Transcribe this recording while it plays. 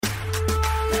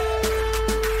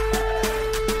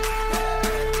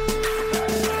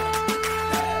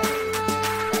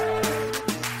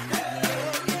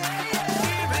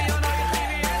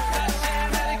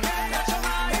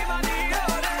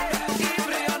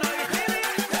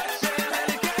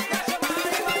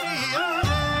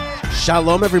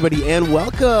Shalom, everybody, and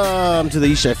welcome to the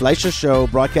Yishai and Fleisher Show,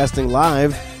 broadcasting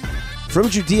live from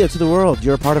Judea to the world.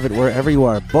 You're a part of it wherever you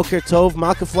are. Boker Tov,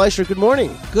 Malkah Fleisher, good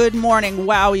morning. Good morning.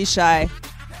 Wow, Yishai.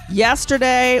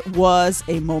 Yesterday was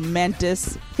a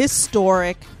momentous,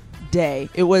 historic day.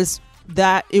 It was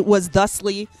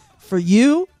thusly for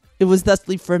you. It was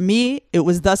thusly for me. It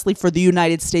was thusly for the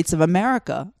United States of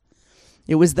America.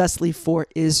 It was thusly for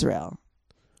Israel.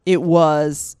 It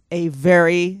was a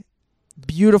very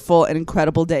beautiful and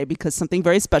incredible day because something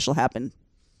very special happened.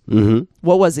 Mm-hmm.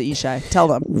 What was it, Yishai? Tell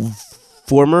them.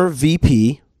 Former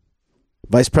VP,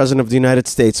 Vice President of the United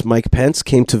States, Mike Pence,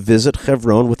 came to visit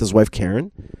Hebron with his wife,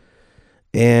 Karen.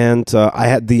 And I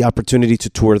had the opportunity to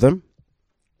tour them.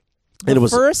 And it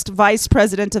was first Vice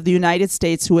President of the United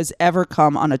States who has ever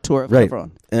come on a tour of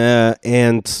Hebron.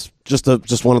 And just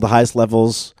one of the highest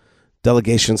levels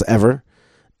delegations ever.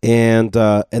 And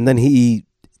then he...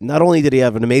 Not only did he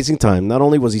have an amazing time, not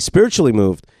only was he spiritually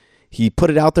moved, he put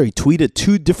it out there. He tweeted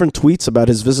 2 different tweets about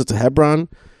his visit to Hebron,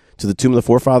 to the tomb of the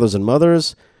forefathers and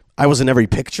mothers. I was in every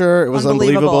picture. It was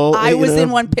unbelievable. I was in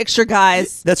one picture,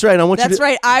 guys. That's right. That's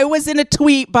right. I was in a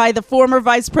tweet by the former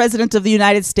Vice President of the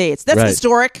United States. That's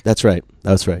historic. That's right.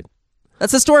 That's right.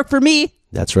 That's historic for me.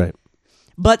 That's right.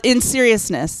 But in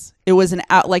seriousness, it was an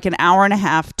hour and a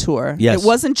half tour. Yes. It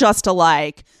wasn't just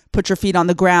a put your feet on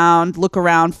the ground, look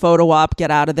around, photo op, get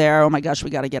out of there. Oh my gosh, we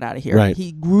got to get out of here. Right.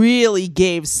 He really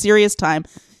gave serious time.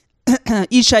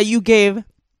 Yishai, you gave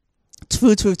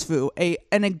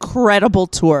an incredible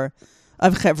tour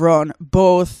of Hebron,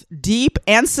 both deep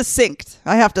and succinct.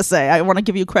 I have to say, I want to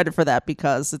give you credit for that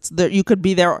because you could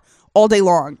be there all day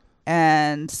long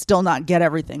and still not get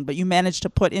everything, but you managed to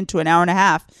put into an hour and a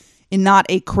half in not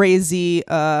a crazy,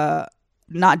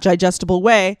 not digestible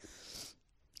way,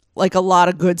 like a lot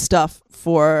of good stuff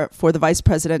for the vice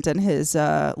president and his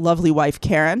lovely wife,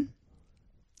 Karen.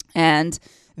 And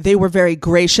they were very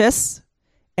gracious,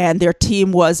 and their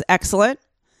team was excellent.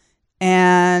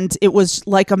 And it was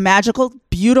like a magical,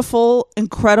 beautiful,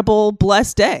 incredible,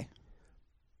 blessed day.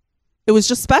 It was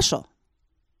just special.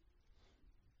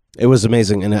 It was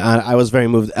amazing, and I was very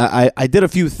moved. I did a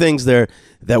few things there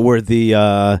that were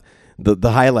the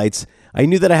highlights. I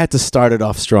knew that I had to start it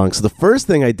off strong. So the first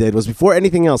thing I did was, before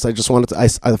anything else, I just wanted to...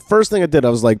 the first thing I did, I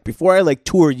was like, before I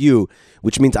tour you,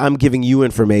 which means I'm giving you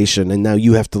information and now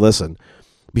you have to listen.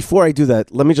 Before I do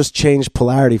that, let me just change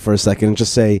polarity for a second and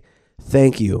just say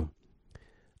thank you.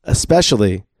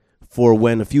 Especially for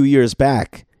when a few years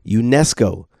back,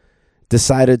 UNESCO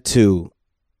decided to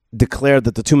declare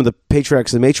that the Tomb of the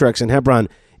Patriarchs and Matriarchs in Hebron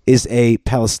is a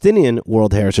Palestinian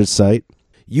World Heritage Site.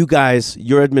 You guys,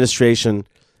 your administration...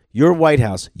 Your White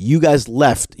House, you guys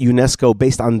left UNESCO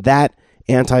based on that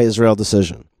anti-Israel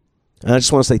decision. And I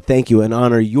just want to say thank you and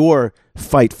honor your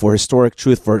fight for historic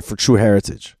truth, for true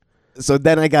heritage. So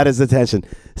then I got his attention.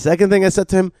 Second thing I said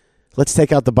to him, let's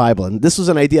take out the Bible. And this was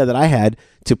an idea that I had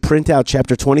to print out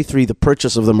chapter 23, the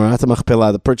purchase of the Marat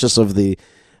Machpelah, the purchase of the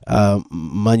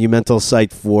monumental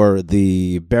site for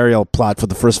the burial plot for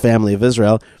the first family of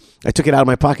Israel. I took it out of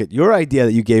my pocket. Your idea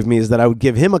that you gave me is that I would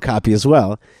give him a copy as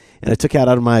well. And I took out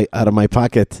of my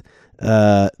pocket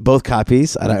both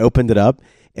copies, and I opened it up,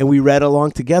 and we read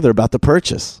along together about the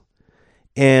purchase,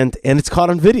 and it's caught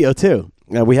on video too.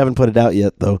 We haven't put it out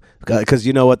yet though, because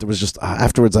you know what? There was just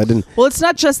afterwards I didn't. Well, it's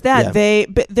not just that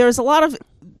there's a lot of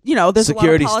there's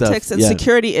security a lot of politics stuff. and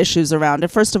security issues around it.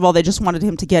 First of all, they just wanted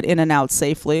him to get in and out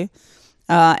safely.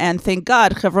 And thank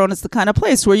God, Hebron is the kind of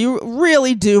place where you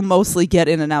really do mostly get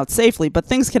in and out safely, but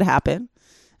things can happen.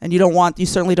 And you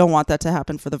certainly don't want that to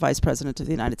happen for the Vice President of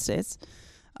the United States.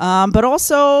 But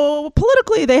also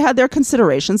politically, they had their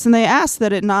considerations, and they asked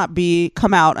that it not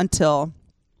come out until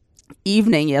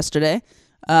evening yesterday.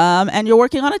 And you're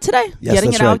working on it today,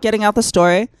 getting out the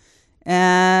story.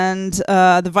 And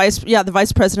the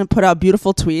Vice President put out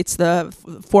beautiful tweets. The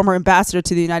former ambassador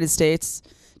to the United States,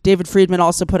 David Friedman,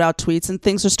 also put out tweets, and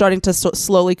things are starting to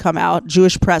slowly come out.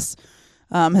 Jewish press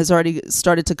has already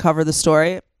started to cover the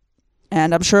story.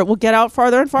 And I'm sure it will get out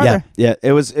farther and farther. Yeah.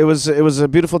 It was a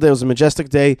beautiful day. It was a majestic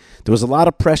day. There was a lot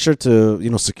of pressure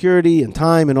to security and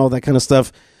time and all that kind of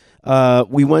stuff.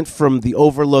 We went from the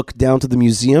Overlook down to the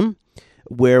museum,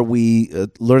 where we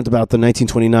learned about the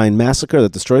 1929 massacre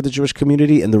that destroyed the Jewish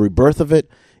community and the rebirth of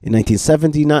it in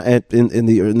 1979.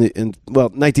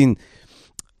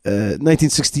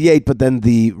 1968, but then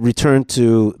the return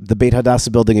to the Beit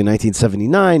Hadassah building in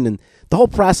 1979, and the whole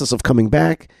process of coming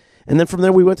back. And then from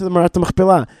there, we went to the Marat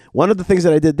Machpelah. One of the things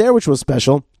that I did there, which was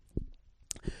special,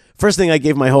 first thing I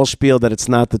gave my whole spiel that it's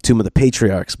not the Tomb of the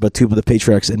Patriarchs, but Tomb of the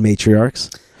Patriarchs and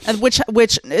Matriarchs. And which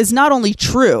is not only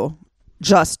true,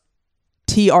 just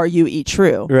TRUE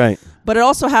true. Right. But it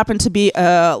also happened to be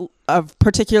a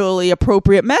particularly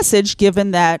appropriate message,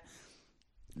 given that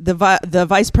the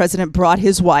vice president brought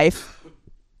his wife,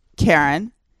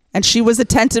 Karen, and she was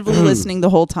attentively listening the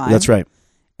whole time. That's right.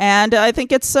 And I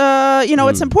think it's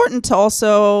it's important to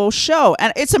also show,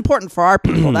 and it's important for our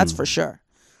people, that's for sure.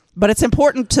 But it's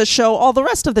important to show all the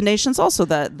rest of the nations also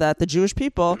that the Jewish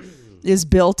people is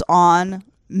built on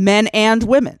men and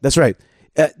women. That's right.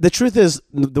 The truth is,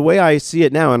 the way I see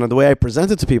it now and the way I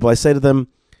present it to people, I say to them,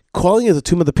 calling it the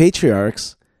Tomb of the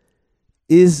Patriarchs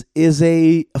is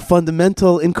a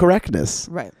fundamental incorrectness.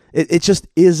 Right. It just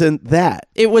isn't that.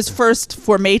 It was first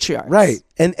for matriarchs. Right.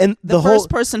 And the first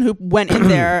person who went in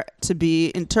there to be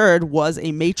interred was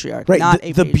a matriarch, right. not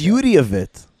The patriarch. beauty of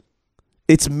it,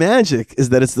 its magic, is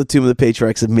that it's the Tomb of the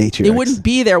Patriarchs and matriarchs. It wouldn't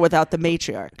be there without the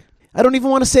matriarch. I don't even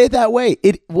want to say it that way.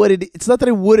 It's not that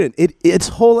it wouldn't. Its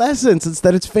whole essence. It's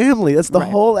that it's family. That's the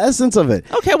whole essence of it.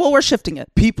 Okay, well, we're shifting it.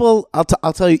 People, I'll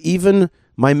tell you, even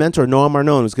my mentor, Noam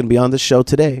Arnon, who's going to be on this show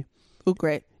today, Oh,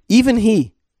 great. even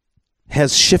he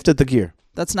has shifted the gear.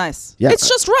 That's nice. Yeah. It's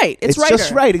just right. It's It's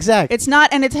just right, exactly. It's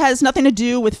not, and it has nothing to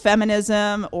do with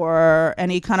feminism or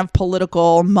any kind of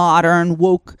political, modern,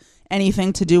 woke,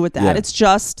 anything to do with that. Yeah. It's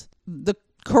just the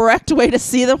correct way to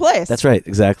see the place. That's right,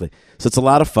 exactly. So it's a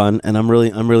lot of fun, and I'm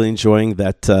really enjoying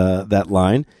that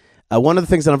line. One of the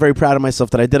things that I'm very proud of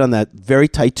myself that I did on that very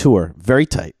tight tour, very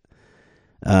tight,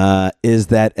 is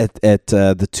that at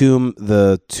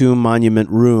the tomb monument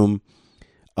room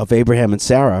of Abraham and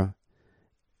Sarah,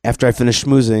 after I finished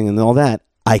schmoozing and all that,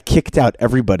 I kicked out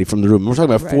everybody from the room. We're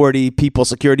talking about 40 people,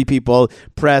 security people,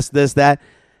 press, this, that.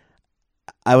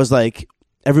 I was like,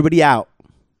 everybody out.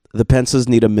 The Pences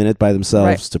need a minute by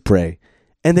themselves to pray.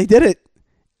 And they did it.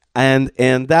 And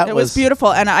that it was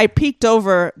beautiful. And I peeked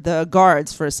over the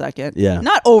guards for a second. Yeah.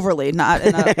 Not overly, not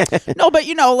in a, no, but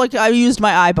like I used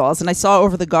my eyeballs and I saw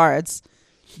over the guards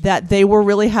that they were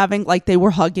really having, like they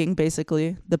were hugging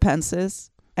basically the Pences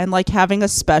and like having a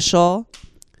special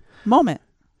moment.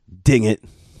 Ding it.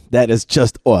 That is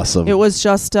just awesome. It was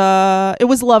just, it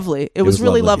was lovely. It was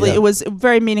really lovely. Yeah. It was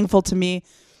very meaningful to me.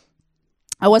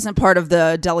 I wasn't part of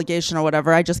the delegation or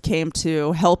whatever. I just came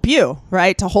to help you,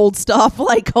 right? To hold stuff,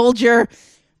 like hold your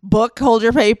book, hold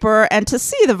your paper, and to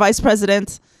see the vice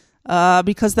president,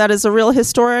 because that is a real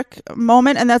historic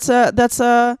moment, and that's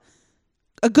a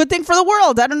good thing for the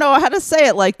world. I don't know how to say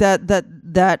it like that.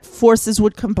 That forces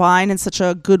would combine in such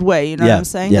a good way. You know what I'm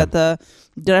saying? Yeah. That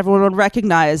everyone would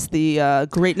recognize the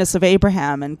greatness of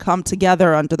Abraham and come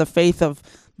together under the faith of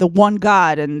the one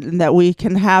God, and that we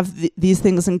can have these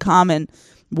things in common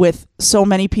with so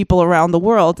many people around the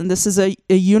world. And this is a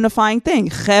unifying thing.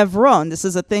 Hebron, this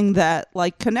is a thing that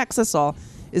like connects us all,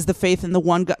 is the faith in the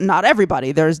one God. Not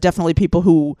everybody. There's definitely people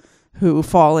who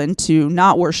fall into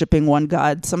not worshiping one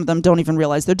God. Some of them don't even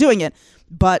realize they're doing it.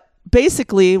 But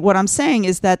basically what I'm saying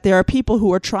is that there are people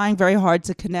who are trying very hard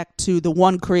to connect to the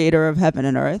one creator of heaven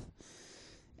and earth.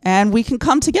 And we can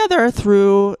come together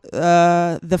through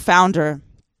the founder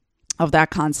of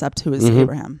that concept, who is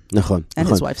Abraham and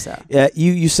his wife Sarah. Yeah,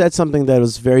 you said something that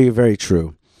was very, very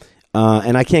true.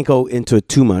 And I can't go into it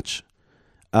too much.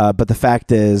 But the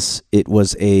fact is, it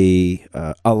was a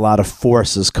lot of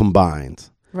forces combined.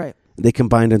 Right. They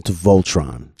combined into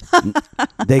Voltron.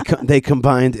 They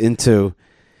combined into...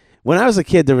 When I was a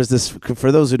kid, there was this...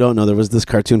 For those who don't know, there was this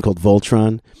cartoon called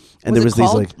Voltron. And there was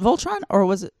called these like Voltron,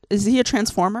 or is he a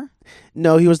transformer?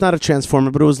 No, he was not a transformer,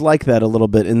 but it was like that a little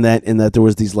bit in that there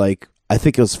was these like, I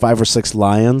think it was 5 or 6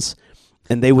 lions,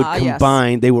 and they would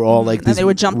combine. Yes. They were all like these they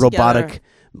would jump robotic together.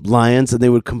 Lions, and they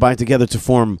would combine together to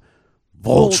form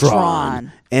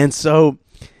Voltron. And so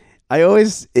I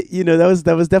always,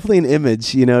 that was definitely an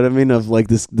image, you know what I mean, of like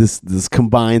this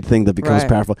combined thing that becomes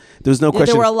powerful. There was no question.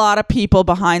 There were a lot of people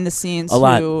behind the scenes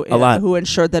who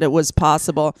ensured that it was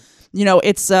possible. You know,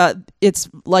 it's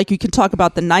like you can talk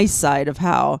about the nice side of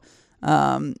how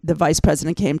the vice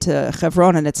president came to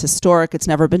Hebron, and it's historic. It's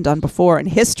never been done before in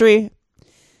history.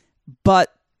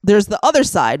 But there's the other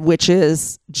side, which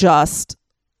is just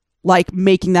like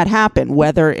making that happen,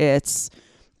 whether it's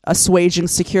assuaging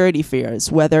security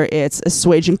fears, whether it's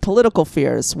assuaging political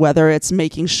fears, whether it's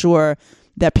making sure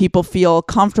that people feel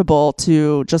comfortable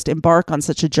to just embark on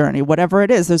such a journey. Whatever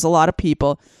it is, there's a lot of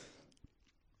people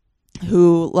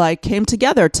who like came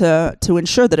together to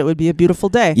ensure that it would be a beautiful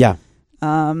day. Yeah.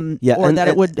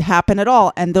 It would happen at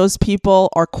all. And those people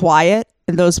are quiet,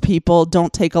 and those people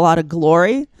don't take a lot of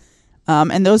glory.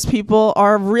 And those people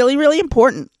are really, really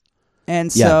important.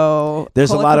 And so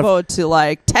there's a lot of vote to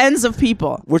like tens of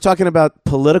people. We're talking about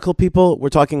political people. We're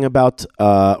talking about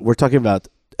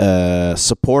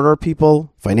support our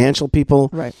people, financial people.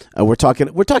 Right. We're talking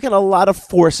a lot of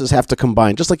forces have to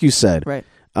combine, just like you said. Right.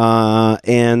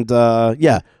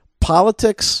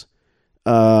 Politics,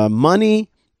 money,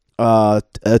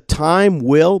 time,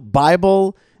 will,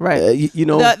 Bible. Right.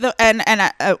 Not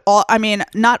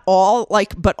all,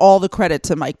 but all the credit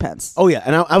to Mike Pence. Oh yeah,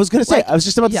 and I was going to say, I was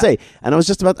just about to say, and I was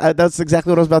just about. That's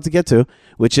exactly what I was about to get to,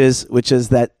 which is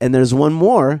that, and there's one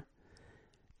more,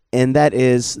 and that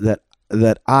is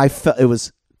that I felt it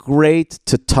was great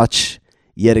to touch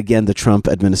yet again the Trump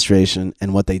administration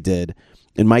and what they did.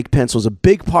 And Mike Pence was a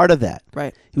big part of that.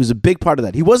 Right. He was a big part of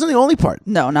that. He wasn't the only part.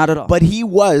 No, not at all. But he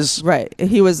was. Right.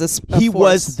 He was was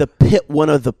one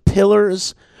of the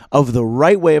pillars of the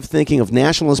right way of thinking of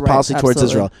nationalist policy towards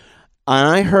Israel. And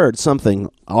I heard something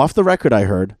off the record. I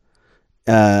heard,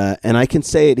 and I can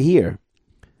say it here,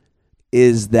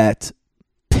 is that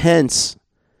Pence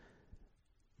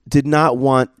did not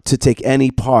want to take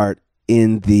any part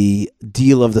in the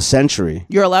deal of the century.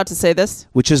 You're allowed to say this?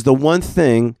 Which is the one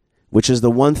thing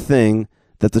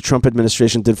that the Trump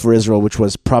administration did for Israel, which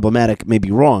was problematic,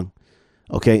 maybe wrong,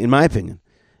 okay, in my opinion.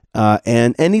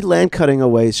 And any land cutting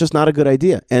away is just not a good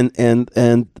idea.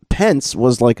 And Pence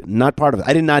was not part of it.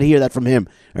 I did not hear that from him.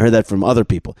 I heard that from other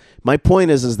people. My point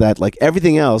is that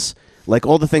everything else,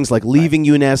 all the things like leaving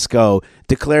UNESCO,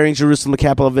 declaring Jerusalem the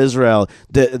capital of Israel,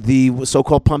 the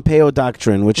so-called Pompeo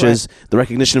Doctrine, which is the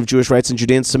recognition of Jewish rights in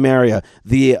Judea and Samaria,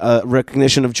 the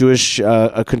recognition of Jewish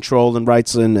control and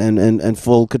rights and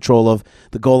full control of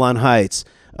the Golan Heights,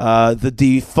 the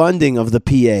defunding of the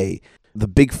PA, the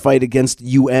big fight against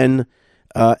UN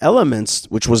elements,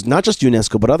 which was not just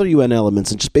UNESCO but other UN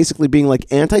elements, and just basically being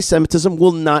anti-Semitism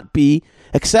will not be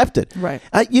accepted. Right.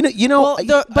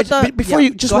 Before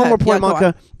you, just one more point,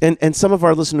 Malkah, and some of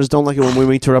our listeners don't like it when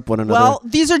we interrupt one another. Well,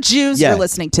 these are Jews you're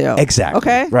listening to. Exactly.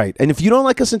 Okay. Right. And if you don't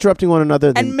like us interrupting one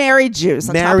another, then and married Jews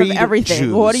on top of everything.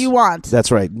 Jews. What do you want?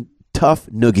 That's right. Tough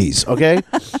noogies. Okay.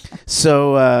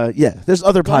 So there's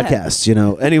other podcasts.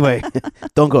 Anyway,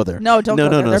 don't go there. No, don't go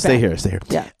there. No. Stay here.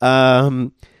 Yeah.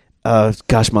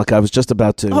 Gosh, Malkah, I was just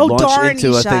about to launch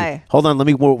into a thing. Hold on, let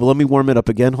me warm it up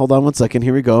again. Hold on 1 second.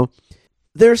 Here we go.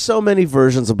 There's so many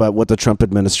versions about what the Trump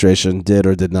administration did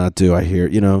or did not do, I hear,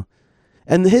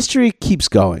 and the history keeps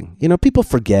going. People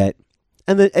forget,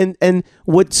 and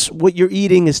what you're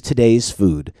eating is today's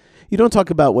food. You don't talk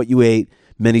about what you ate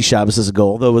many Shabbases ago,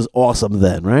 although it was awesome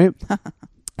then, right?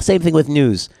 Same thing with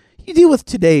news. You deal with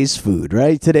today's food,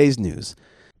 right? Today's news.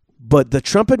 But the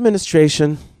Trump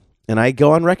administration, and I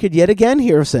go on record yet again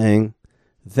here saying,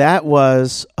 that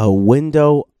was a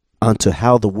window onto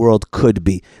how the world could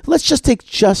be. Let's just take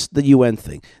just the UN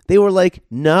thing. They were like,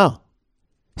 no.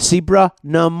 Sibra,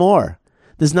 no more.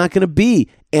 There's not going to be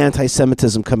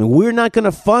anti-Semitism coming. We're not going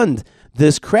to fund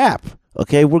this crap.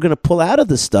 Okay, we're going to pull out of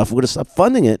this stuff. We're going to stop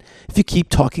funding it if you keep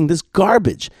talking this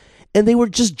garbage. And they were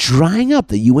just drying up.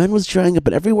 The UN was drying up,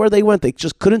 but everywhere they went, they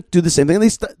just couldn't do the same thing.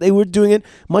 They were doing it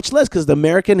much less because the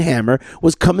American hammer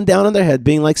was coming down on their head,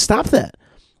 being like, stop that.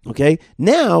 Okay,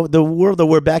 now the world that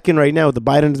we're back in right now with the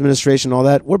Biden administration, all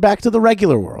that, we're back to the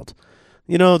regular world.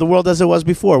 The world as it was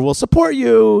before. We'll support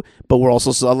you, but we'll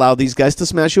also allow these guys to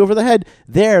smash you over the head.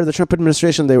 There, the Trump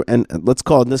administration, and let's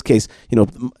call it in this case,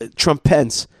 Trump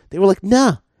Pence, they were like,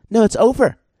 no, it's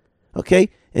over. Okay,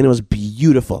 and it was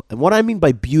beautiful. And what I mean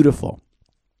by beautiful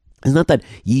is not that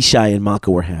Yishai and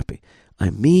Malkah were happy. I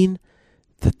mean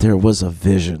that there was a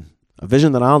vision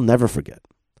that I'll never forget.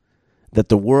 That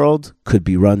the world could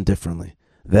be run differently.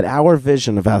 That our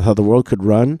vision about how the world could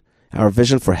run, our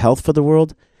vision for health for the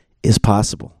world, is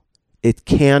possible. It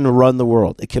can run the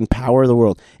world. It can power the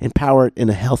world and power it in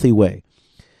a healthy way.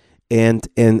 And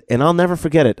I'll never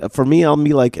forget it. For me, I'll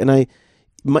be like, and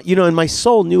my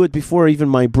soul knew it before even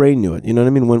my brain knew it. You know what I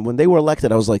mean? When they were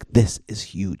elected, I was like, this is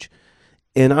huge.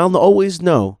 And I'll always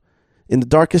know in the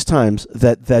darkest times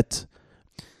that that's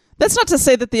not to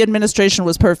say that the administration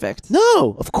was perfect.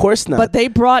 No, of course not. But they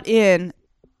brought in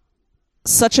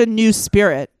such a new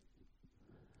spirit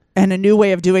and a new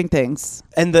way of doing things.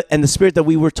 And the spirit that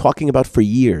we were talking about for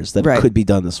years that could be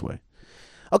done this way.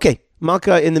 Okay,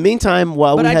 Malkah, in the meantime,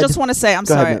 I just want to say, I'm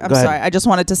sorry. I just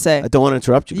wanted to say. I don't want to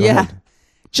interrupt you. Go ahead.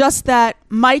 Just that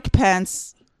Mike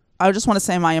Pence, I just want to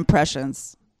say my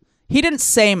impressions. He didn't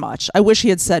say much. I wish he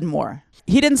had said more.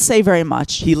 He didn't say very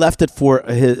much. He left it for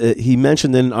he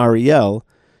mentioned in Ariel.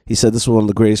 He said this was one of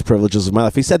the greatest privileges of my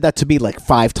life. He said that to me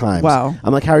 5 times. Wow.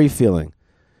 I'm like, how are you feeling?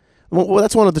 Well,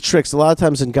 that's one of the tricks. A lot of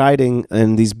times in guiding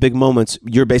and these big moments,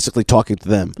 you're basically talking to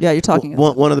them. Yeah, you're talking.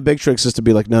 One of the big tricks is to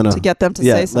be like, no. To get them to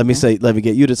say something. Let me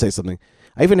get you to say something.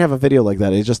 I even have a video like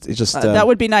that. It just that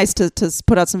would be nice to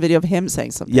put out some video of him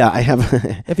saying something. Yeah, I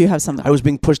have. If you have something. I was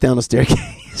being pushed down a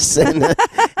staircase, and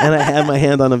I had my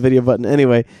hand on a video button.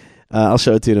 Anyway, I'll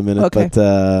show it to you in a minute. Okay.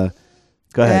 But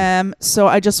go ahead. So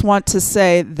I just want to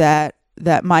say that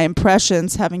my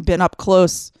impressions, having been up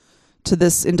close to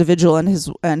this individual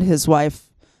and his wife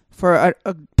for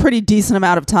a pretty decent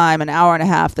amount of time, an hour and a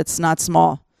half, that's not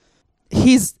small.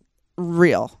 He's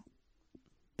real.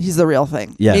 He's the real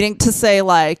thing. Yeah. Meaning to say,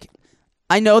 like,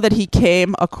 I know that he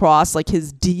came across, like,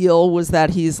 his deal was that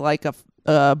he's like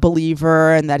a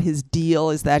believer, and that his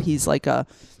deal is that he's like a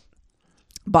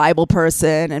Bible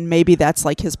person, and maybe that's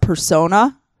like his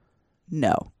persona.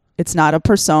 No, it's not a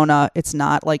persona. It's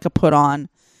not like a put on.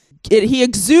 He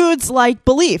exudes like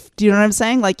belief. Do you know what I'm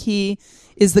saying? Like, he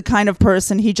is the kind of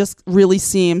person, he just really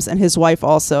seems, and his wife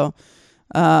also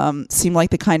seem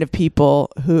like the kind of people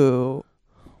who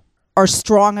are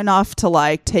strong enough to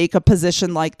like take a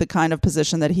position like the kind of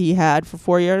position that he had for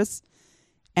 4 years,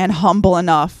 and humble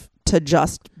enough to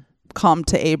just come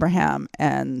to Abraham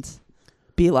and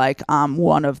be like, I'm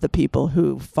one of the people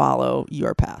who follow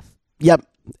your path. Yep.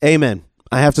 Amen.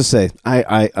 I have to say,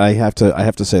 I have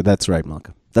to say that's right,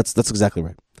 Malkah. That's exactly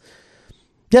right.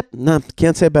 Yep. No,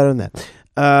 can't say better than that.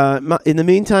 In the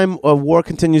meantime, a war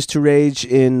continues to rage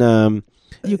in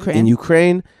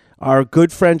Ukraine. Our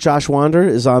good friend Josh Wander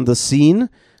is on the scene,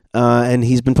 and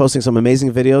he's been posting some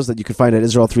amazing videos that you can find at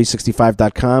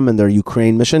Israel365.com and their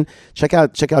Ukraine mission. Check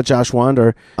out Josh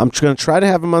Wander. I'm going to try to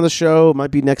have him on the show. It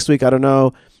might be next week. I don't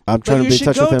know. I'm trying to be in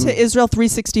touch with him. You should go to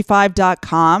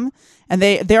Israel365.com, and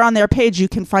they're on their page. You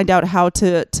can find out how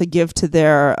to give to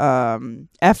their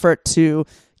effort to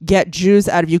get Jews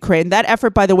out of Ukraine. That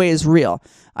effort, by the way, is real.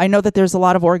 I know that there's a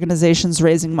lot of organizations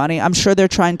raising money. I'm sure they're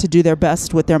trying to do their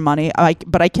best with their money,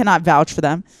 but I cannot vouch for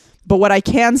them. But what I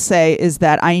can say is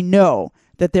that I know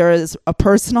that there is a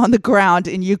person on the ground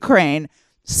in Ukraine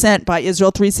sent by Israel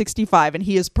 365, and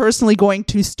he is personally going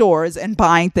to stores and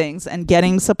buying things and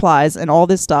getting supplies and all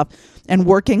this stuff and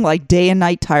working like day and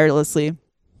night tirelessly.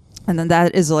 And then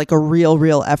that is like a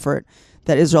real effort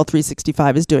that Israel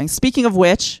 365 is doing. Speaking of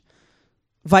which,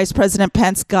 Vice President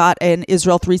Pence got an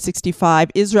Israel 365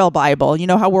 Israel Bible. You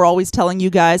know how we're always telling you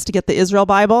guys to get the Israel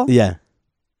Bible? Yeah.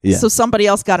 So somebody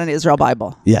else got an Israel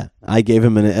Bible. Yeah. I gave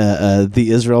him the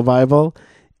Israel Bible,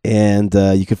 and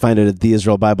you can find it at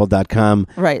theisraelbible.com.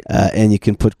 Right. And you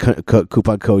can put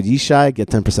coupon code Yishai, get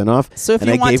 10% off. So if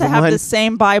you want to have the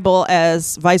same Bible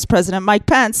as Vice President Mike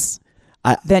Pence,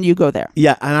 then you go there.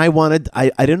 Yeah, and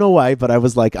I didn't know why, but I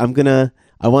was like, I wanted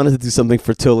to do something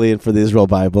for Tully and for the Israel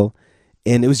Bible.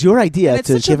 And it was your idea. And it's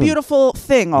such a beautiful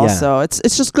thing also. Yeah.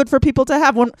 It's just good for people to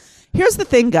have. Here's the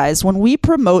thing, guys. When we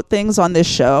promote things on this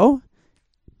show,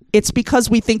 it's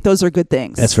because we think those are good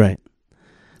things. That's right.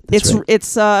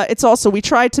 It's also, we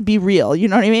try to be real. You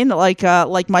know what I mean?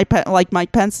 Like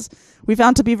Mike Pence, we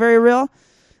found to be very real.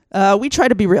 We try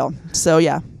to be real. So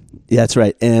yeah. Yeah, that's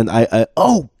right. And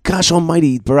oh gosh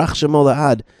almighty, Baruch Shemol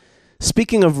Ahad.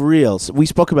 Speaking of reals, we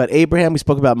spoke about Abraham, we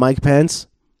spoke about Mike Pence.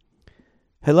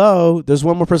 Hello, there's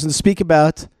one more person to speak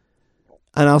about,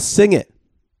 and I'll sing it.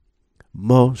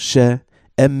 Moshe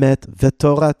emet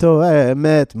v'torato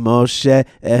emet, Moshe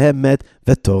emet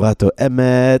v'torato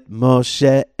emet,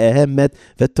 Moshe emet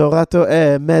v'torato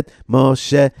emet,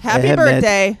 Moshe Happy emet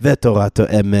birthday v'torato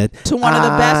emet. To one of the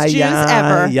best Jews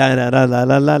ever,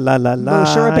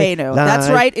 Moshe Rabbeinu. That's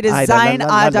right, it is Zion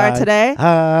Adar today,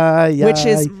 which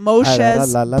is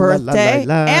Moshe's birthday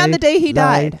and the day he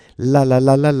died.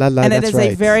 And it is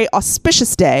a very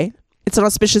auspicious day. It's an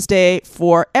auspicious day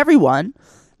for everyone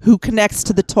who connects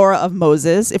to the Torah of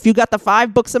Moses. If you got the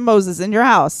 5 books of Moses in your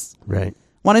house, right?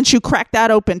 Why don't you crack that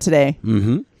open today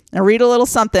and read a little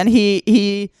something?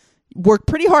 He worked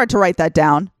pretty hard to write that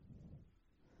down.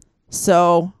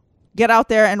 So get out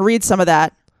there and read some of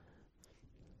that.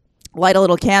 Light a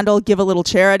little candle, give a little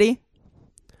charity,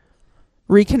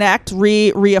 reconnect,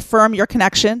 reaffirm your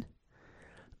connection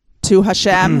to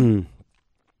Hashem,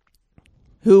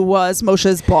 who was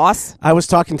Moshe's boss. I was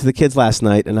talking to the kids last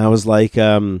night, and I was like,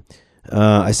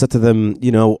 I said to them,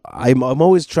 I'm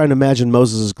always trying to imagine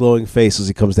Moses' glowing face as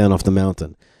he comes down off the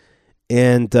mountain.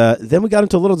 And then we got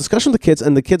into a little discussion with the kids,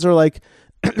 and the kids are like,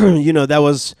 that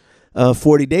was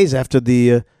 40 days after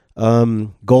the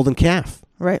golden calf.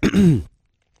 Right. And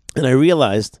I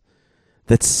realized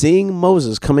that seeing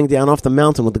Moses coming down off the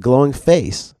mountain with the glowing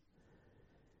face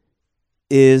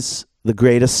is the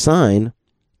greatest sign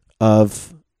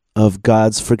of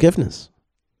God's forgiveness.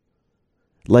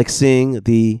 Like seeing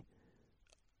the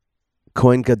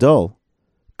Kohen Gadol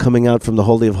coming out from the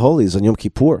Holy of Holies on Yom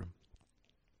Kippur.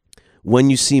 When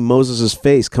you see Moses'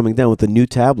 face coming down with the new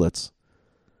tablets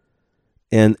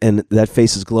and that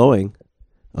face is glowing,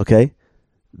 okay,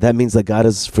 that means that God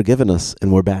has forgiven us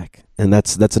and we're back. And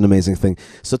that's an amazing thing.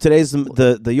 So today's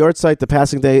the Yortzeit, the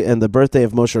passing day, and the birthday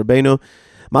of Moshe Rabbeinu.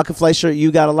 Malkah Fleisher,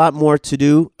 you got a lot more to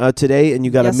do today, and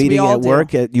you got a meeting at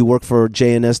work. You work for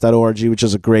jns.org, which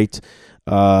is a great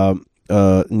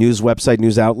news website,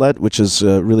 news outlet, which is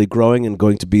really growing and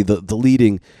going to be the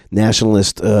leading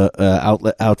nationalist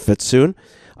outfit soon.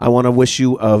 I want to wish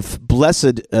you of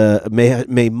blessed,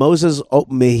 may Moses,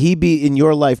 may he be in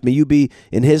your life, may you be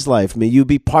in his life, may you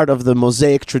be part of the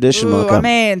Mosaic tradition, Malkah.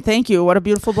 Amen. Thank you. What a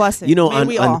beautiful blessing. You know, on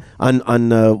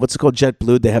what's it called,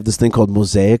 JetBlue, they have this thing called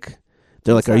Mosaic.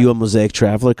 They're like, are you a Mosaic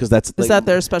traveler? Because is that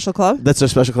their special club? That's their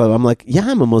special club. I'm like, yeah,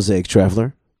 I'm a Mosaic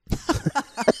traveler.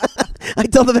 I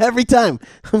tell them every time.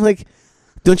 I'm like,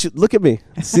 don't you look at me?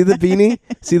 See the beanie?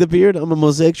 See the beard? I'm a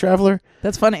Mosaic traveler.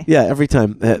 That's funny. Yeah, every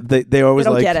time they always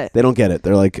don't get it. They don't get it.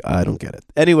 They're like, I don't get it.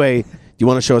 Anyway, do you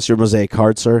want to show us your Mosaic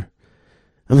card, sir?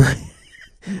 I'm like,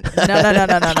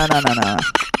 no.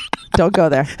 Don't go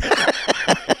there.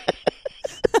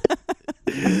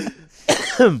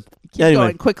 Keep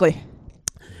going quickly.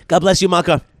 God bless you,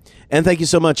 Malkah. And thank you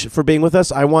so much for being with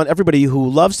us. I want everybody who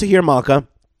loves to hear Malkah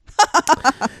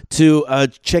to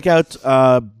check out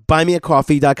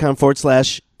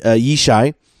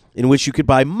buymeacoffee.com/Yishai, in which you could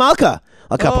buy Malkah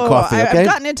a cup of coffee. Okay, I've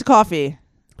gotten into coffee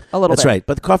a little bit. That's right,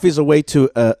 but the coffee is a way to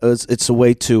it's a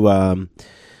way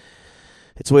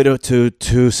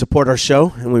to support our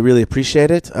show, and we really appreciate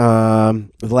it. The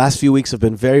last few weeks have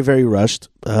been very, very rushed,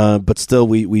 but still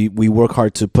we work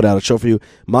hard to put out a show for you.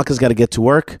 Malkah's got to get to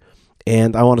work,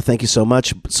 and I want to thank you so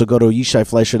much. So go to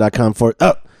YishaiFleisher.com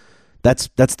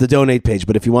that's the donate page.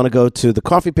 But if you want to go to the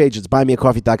coffee page, it's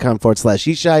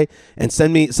buymeacoffee.com/Yishai, and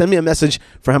send me a message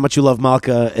for how much you love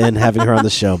Malkah and having her on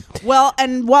the show. Well,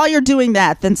 and while you're doing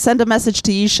that, then send a message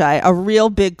to Yishai, a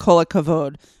real big kol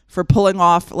hakavod for pulling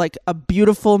off like a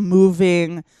beautiful,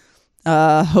 moving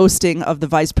hosting of the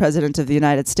Vice President of the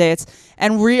United States.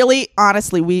 And really,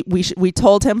 honestly, we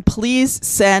told him, please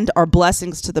send our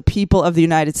blessings to the people of the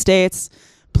United States.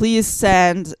 Please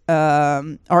send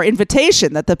our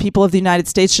invitation that the people of the United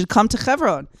States should come to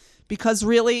Hebron, because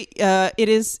really it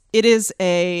is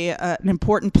an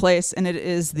important place, and it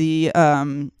is the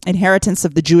inheritance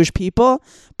of the Jewish people.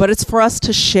 But it's for us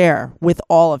to share with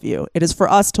all of you. It is for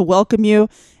us to welcome you,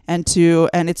 and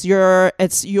it's your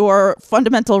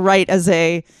fundamental right as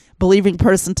a believing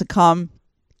person to come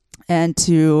and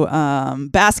to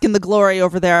bask in the glory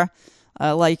over there,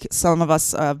 like some of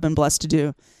us have been blessed to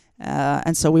do.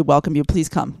 And so we welcome you. Please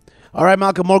come. All right,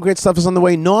 Malkah, more great stuff is on the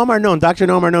way. Noam Arnon, Dr.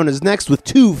 Noam Arnon is next with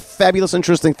 2 fabulous,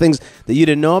 interesting things that you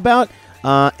didn't know about.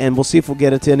 And we'll see if we'll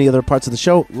get into any other parts of the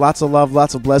show. Lots of love,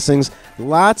 lots of blessings,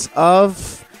 lots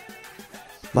of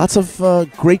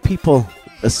great people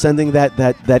ascending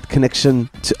that connection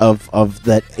of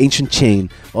that ancient chain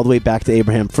all the way back to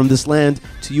Abraham. From this land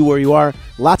to you where you are.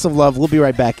 Lots of love. We'll be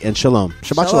right back. And shalom.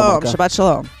 Shabbat shalom, Malkah. Shabbat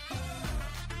shalom.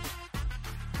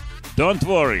 Don't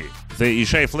worry, the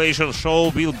Yishai Fleisher Show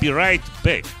will be right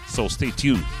back, so stay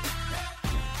tuned.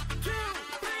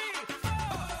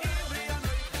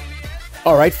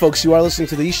 All right, folks, you are listening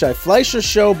to the Yishai Fleisher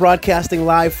Show, broadcasting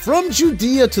live from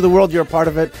Judea to the world. You're a part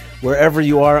of it, wherever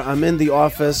you are. I'm in the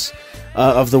office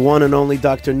of the one and only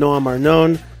Dr. Noam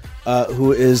Arnon,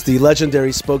 who is the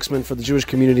legendary spokesman for the Jewish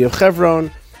community of Hebron,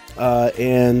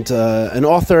 and an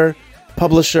author,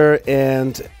 publisher,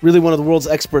 and really one of the world's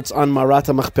experts on Marat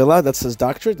HaMachpelah. That's his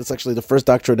doctorate. That's actually the first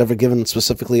doctorate ever given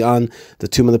specifically on the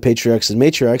Tomb of the Patriarchs and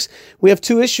Matriarchs. We have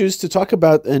 2 issues to talk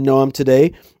about in Noam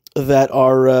today that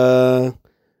are,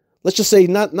 let's just say,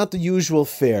 not the usual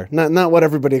fare, not what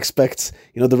everybody expects,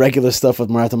 the regular stuff of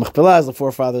Marat HaMachpelah as the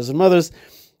forefathers and mothers.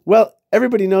 Well,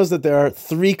 everybody knows that there are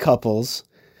 3 couples,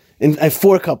 and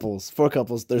 4 couples.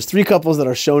 There's 3 couples that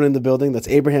are shown in the building. That's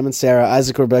Abraham and Sarah,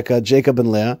 Isaac, Rebecca, Jacob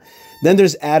and Leah. Then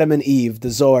there's Adam and Eve.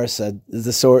 The Zohar says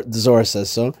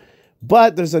so.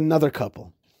 But there's another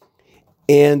couple,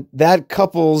 and that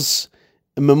couple's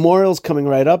memorial's coming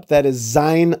right up. That is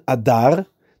Zayin Adar,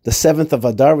 the 7th of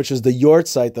Adar, which is the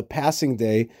Yortzeit, the passing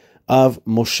day of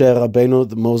Moshe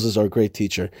Rabbeinu, Moses, our great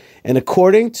teacher. And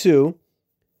according to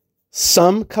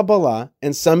some Kabbalah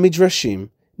and some Midrashim,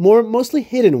 mostly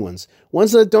hidden ones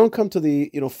that don't come to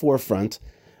the forefront,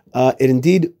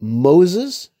 indeed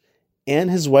Moses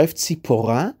and his wife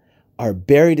Tzipporah are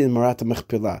buried in Marat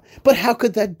HaMachpelah. But how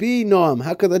could that be, Noam?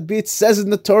 How could that be? It says it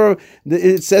in the Torah.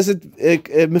 It says it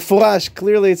Mefurash.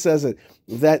 Clearly, it says it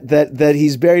that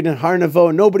he's buried in Har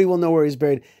Nevo. Nobody will know where he's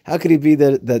buried. How could it be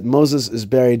that Moses is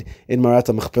buried in Marat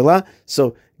HaMachpelah?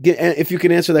 So, if you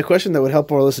can answer that question, that would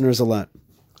help our listeners a lot.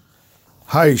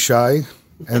 Hi, Shai.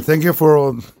 And thank you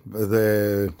for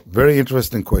the very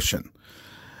interesting question.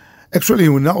 Actually,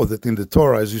 we know that in the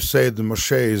Torah, as you said,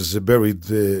 Moshe is buried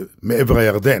Me'ever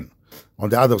Yarden, on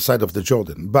the other side of the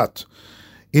Jordan. But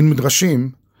in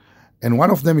Midrashim, and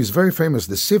one of them is very famous,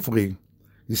 the Sifri,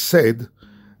 he said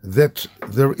that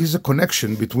there is a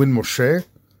connection between Moshe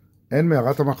and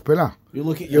Me'arat HaMachpelah.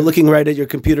 You're looking right at your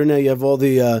computer now. You have all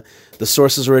the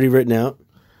sources already written out.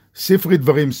 ספרי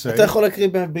דברים say, אתה יכול להקריא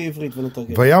בעברית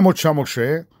ונתרגם. וימות שם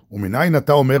משה, ומניין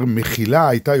אתה אומר, מחילה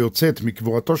הייתה יוצאת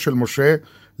מקבורתו של משה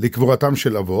לקבורתם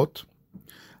של אבות.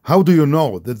 How do you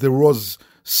know that there was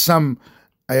some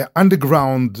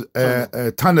underground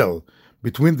tunnel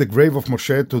between the grave of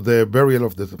Moshe to the burial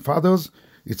of the fathers?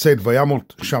 It said,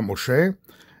 וימות שם משה,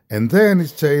 and then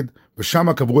it said,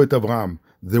 ושמה קברו את אברהם.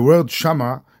 The word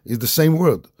shama is the same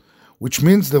word, which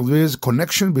means that there is a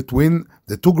connection between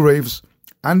the two graves,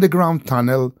 underground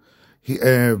tunnel,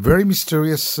 a very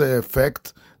mysterious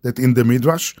fact that in the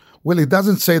Midrash, well, it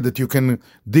doesn't say that you can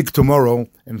dig tomorrow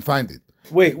and find it.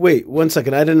 Wait, 1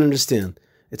 second. I didn't understand.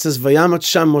 It says, Vayamot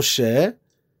Sham Moshe.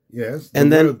 Yes.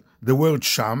 And then the word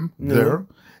Sham there,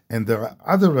 and the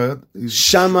other word is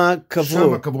Shama Kavru.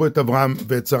 Shama Kavru et Avraham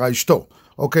ve'et Sarah ishto.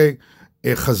 Okay,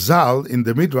 Chazal in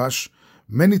the Midrash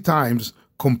many times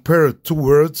compare two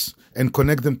words and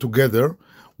connect them together.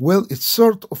 Well, it's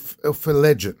sort of a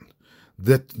legend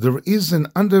that there is an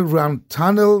underground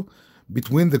tunnel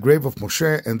between the grave of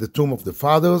Moshe and the tomb of the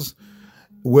fathers.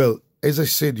 Well, as I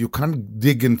said, you can't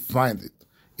dig and find it.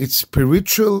 It's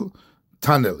spiritual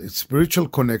tunnel. It's spiritual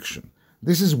connection.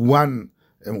 This is one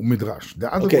midrash.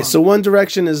 The other one, so one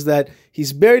direction is that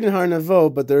he's buried in Har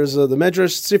Nevo, but there's the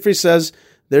Midrash Sifri says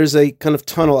there's a kind of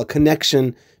tunnel, a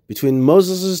connection between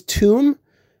Moses' tomb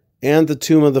and the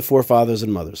tomb of the forefathers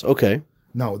and mothers. Okay.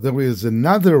 Now, there is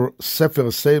another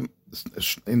Sefer same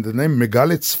in the name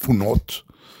Megalet Tzfunot,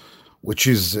 which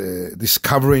is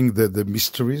discovering the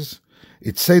mysteries.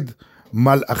 It said,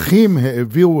 Malachim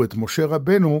העבירו את משה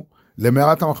רבנו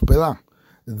למערת המכפלה.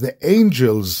 The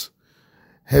angels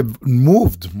have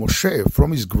moved Moshe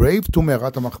from his grave to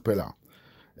מערת המכפלה.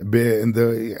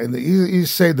 And he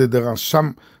said that there are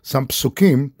some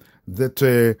psukim that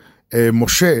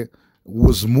Moshe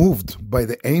was moved by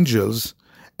the angels,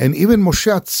 and even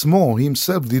Moshe Atzmo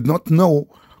himself did not know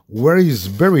where he is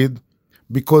buried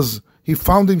because he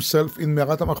found himself in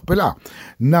Me'arat HaMachpelah.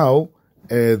 Now,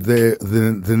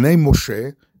 the name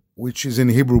Moshe, which is in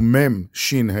Hebrew Mem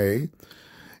Shin Hei,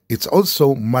 it's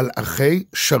also Malachei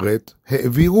Sharet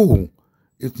He'eviruhu.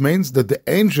 It means that the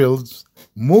angels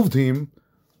moved him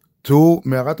to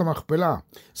Me'arat HaMachpelah.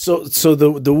 So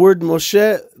the word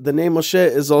Moshe, the name Moshe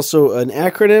is also an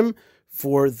acronym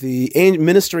for the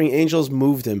ministering angels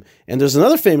moved him. And there's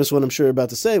another famous one I'm sure you're about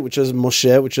to say, which is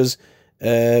Moshe, which is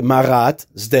Marat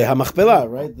Zdeh HaMachpelah,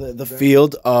 right? The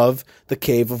field of the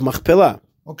cave of Machpelah.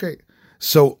 Okay.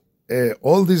 So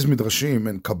all these midrashim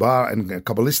and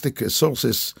Kabbalistic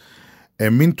sources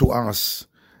mean to us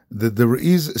that there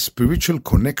is a spiritual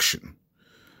connection.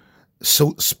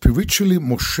 So spiritually,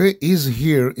 Moshe is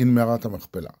here in Me'arat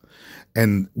HaMachpelah.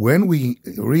 And when we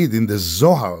read in the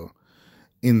Zohar,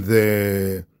 in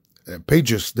the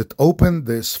pages that open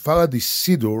the Sephardi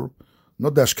Siddur,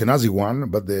 not the Ashkenazi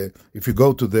one, but if you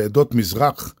go to the Edot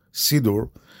Mizrach Siddur,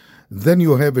 then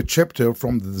you have a chapter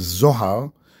from the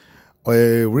Zohar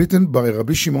written by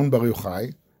Rabbi Shimon Bar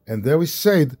Yochai, and there is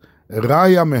said,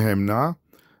 Raya Mehemna,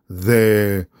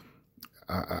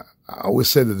 I always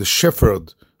say that the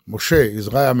shepherd, Moshe, is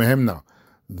Raya Mehemna,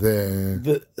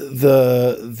 the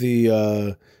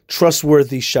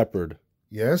trustworthy shepherd.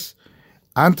 Yes.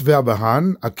 Ant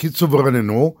ve'abahan, akitzu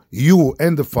v'ranenu, you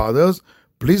and the fathers,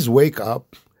 please wake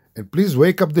up, and please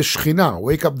wake up the Shekhinah,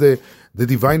 wake up the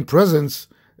divine presence,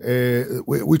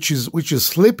 which is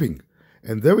sleeping.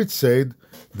 And there it said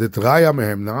that Raya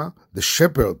Mehemna, the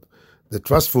shepherd, the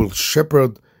trustful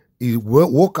shepherd, he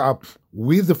woke up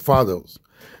with the fathers.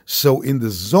 So in the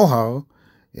Zohar,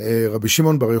 Rabbi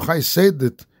Shimon Bar Yochai said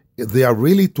that they are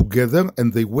really together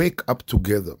and they wake up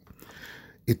together.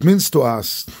 It means to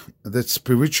us that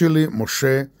spiritually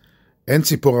Moshe and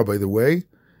Tzipora, by the way,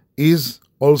 is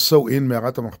also in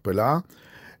Me'arat HaMachpelah.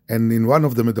 And in one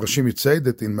of the Midrashim it said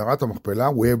that in Me'arat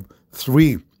HaMachpelah we have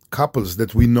three couples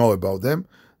that we know about them.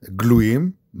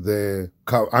 Gluim, the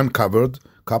uncovered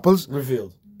couples.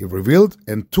 Revealed.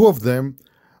 And two of them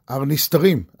are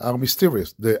Nistarim, are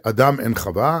mysterious. The Adam and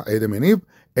Chava, Adam and Eve,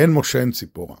 and Moshe and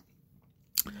Tzipora.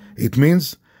 It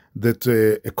means that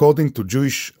according to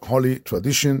Jewish holy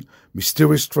tradition,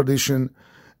 mysterious tradition,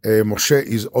 Moshe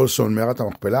is also in Me'arat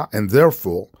HaMachpelah, and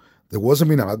therefore there was a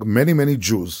minhag. Many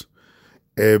Jews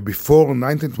before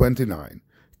 1929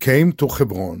 came to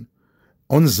Hebron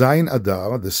on Zayin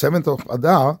Adar, the 7th of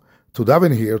Adar, to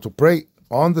daven here, to pray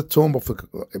on the tomb of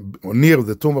near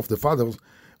the tomb of the fathers,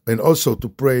 and also to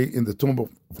pray in the tomb of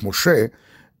Moshe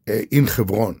in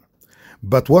Hebron.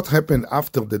 But what happened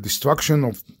after the destruction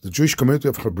of the Jewish community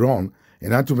of Hebron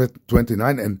in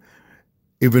 1929, and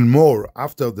even more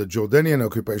after the Jordanian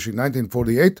occupation in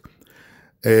 1948,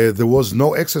 there was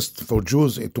no access for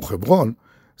Jews to Hebron,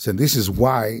 so this is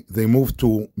why they moved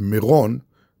to Miron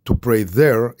to pray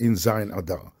there in Zayin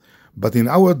Adar. But in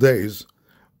our days,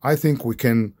 I think we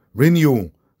can renew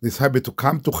this habit to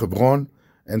come to Hebron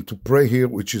and to pray here,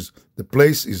 which is, the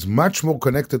place is much more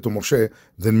connected to Moshe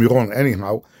than Miron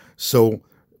anyhow. So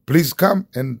please come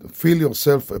and feel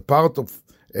yourself a part of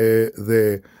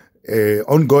the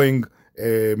ongoing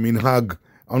minhag,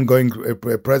 ongoing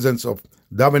presence of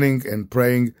davening and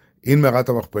praying in Merat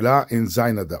HaMachpelah in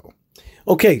Zayin Adar.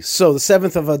 Okay, so the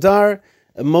 7th of Adar,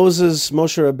 Moshe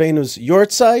Rabbeinu's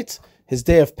Yortzeit, his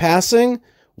day of passing,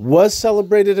 was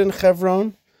celebrated in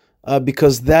Hebron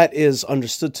because that is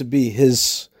understood to be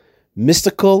his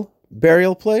mystical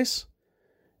burial place.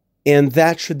 And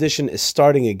that tradition is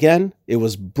starting again. It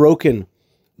was broken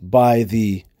by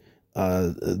the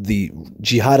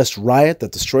jihadist riot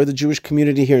that destroyed the Jewish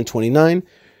community here in 29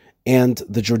 and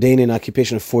the Jordanian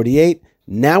occupation of 48.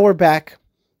 Now we're back,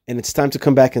 and it's time to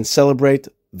come back and celebrate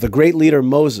the great leader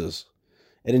Moses.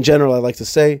 And in general, I like to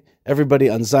say, everybody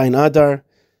on Zayin Adar,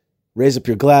 raise up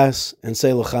your glass and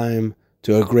say l'chaim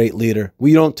to a great leader.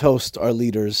 We don't toast our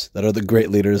leaders that are the great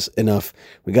leaders enough.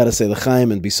 We got to say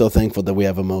l'chaim and be so thankful that we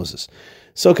have a Moses.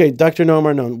 So, okay, Dr. Noam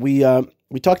Arnon,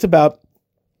 we talked about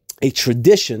a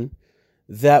tradition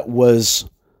that was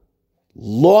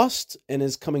lost and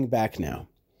is coming back now.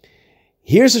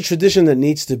 Here's a tradition that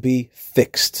needs to be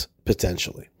fixed,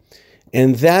 potentially.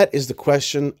 And that is the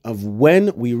question of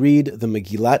when we read the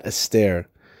Megillat Esther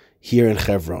here in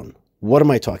Hebron. What am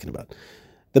I talking about?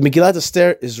 The Megillat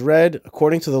Esther is read,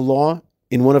 according to the law,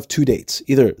 in one of two dates,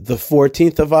 either the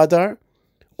 14th of Adar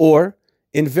or,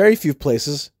 in very few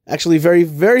places, actually very,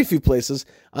 very few places,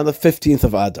 on the 15th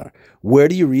of Adar. Where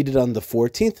do you read it on the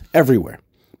 14th? Everywhere.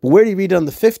 But where do you read it on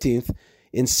the 15th?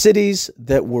 In cities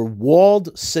that were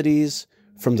walled cities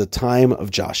from the time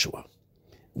of Joshua.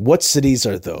 What cities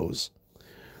are those?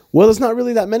 Well, there's not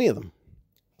really that many of them.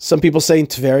 Some people say in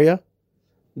Tveria,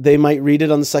 they might read it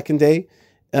on the second day.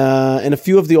 And a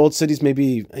few of the old cities,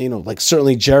 maybe, like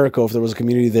certainly Jericho, if there was a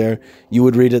community there, you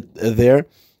would read it there.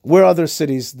 Where other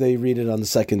cities, they read it on the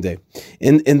second day.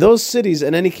 In those cities,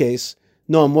 in any case,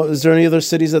 Noam, is there any other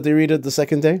cities that they read it the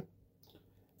second day?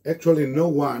 Actually,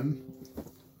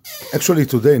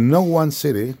 today, no one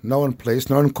city, no one place,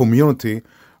 no one community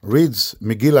reads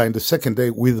Megillah in the second day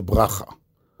with bracha.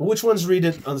 Which ones read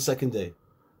it on the second day?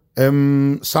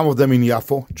 Some of them in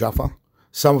Jaffa,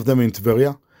 some of them in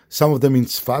Tveria, some of them in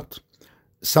Tzfat,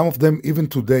 some of them even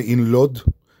today in Lod,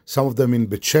 some of them in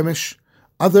Bet Shemesh,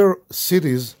 other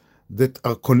cities that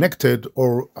are connected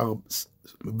or are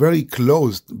very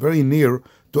close, very near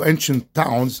to ancient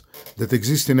towns that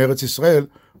exist in Eretz Israel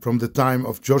from the time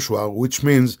of Joshua, which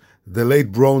means the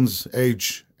late Bronze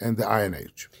Age and the Iron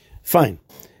Age. Fine.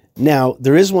 Now,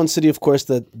 there is one city, of course,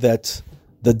 that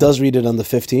does read it on the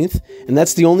 15th, and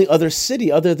that's the only other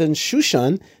city other than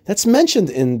Shushan that's mentioned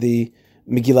in the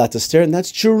Megillat Esther, and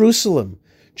that's Jerusalem.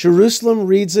 Jerusalem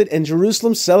reads it, and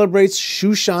Jerusalem celebrates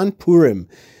Shushan Purim.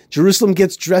 Jerusalem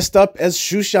gets dressed up as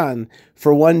Shushan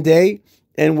for one day,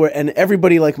 and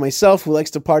everybody like myself who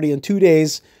likes to party in 2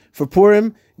 days for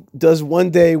Purim does one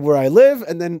day where I live,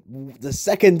 and then the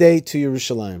second day to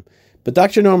Yerushalayim. But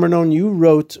Dr. Noam Arnon, you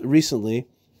wrote recently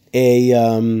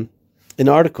an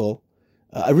article,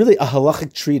 a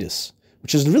halachic treatise,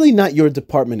 which is really not your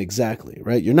department exactly,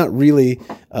 right? You're not really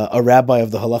a rabbi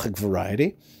of the halachic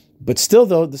variety, but still,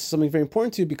 though, this is something very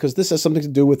important to you because this has something to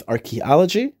do with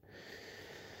archaeology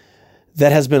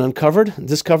that has been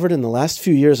discovered in the last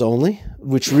few years only,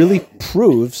 which really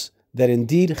proves that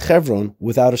indeed Hebron,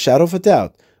 without a shadow of a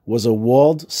doubt, was a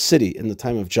walled city in the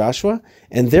time of Joshua,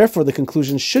 and therefore the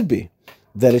conclusion should be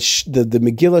that the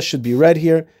Megillah should be read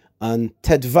here on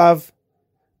Tedvav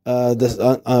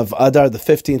of Adar, the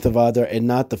 15th of Adar, and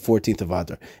not the 14th of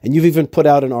Adar. And you've even put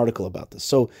out an article about this.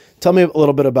 So tell me a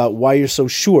little bit about why you're so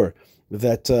sure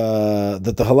that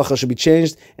the halacha should be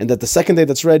changed, and that the second day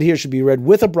that's read here should be read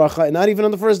with a bracha, and not even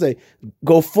on the first day.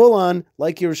 Go full on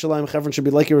like Yerushalayim. Hebron should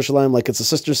be like Yerushalayim, like it's a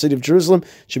sister city of Jerusalem.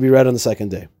 Should be read on the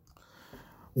second day.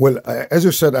 Well, as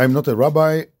you said, I'm not a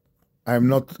rabbi. I'm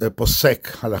not a posek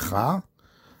halacha,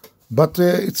 but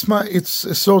it's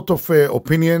a sort of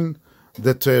opinion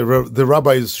that the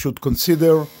rabbis should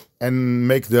consider and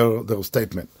make their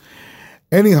statement.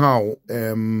 Anyhow,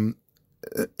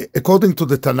 according to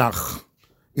the Tanakh,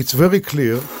 it's very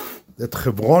clear that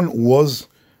Hebron was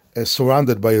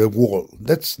surrounded by a wall.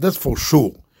 That's for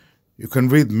sure. You can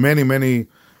read many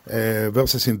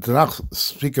verses in Tanakh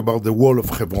speak about the wall of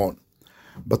Hebron.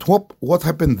 But what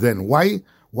happened then? Why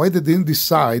they didn't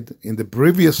decide in the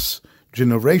previous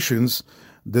generations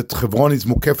that Hebron is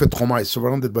Mukefet Choma, is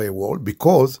surrounded by a wall?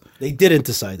 Because They didn't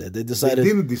decide that. They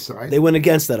didn't decide. They went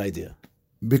against that idea.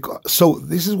 So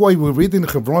this is why we read in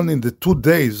Hebron in the 2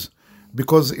 days,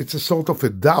 because it's a sort of a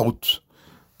doubt.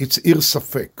 It's ir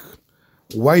safek.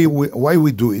 Why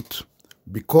we do it?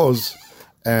 Because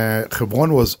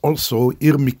Hebron was also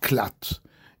ir miklat.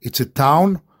 It's a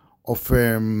town of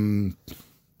Hold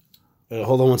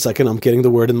on one second. I'm getting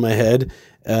the word in my head.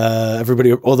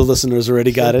 Everybody, all the listeners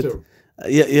already got it.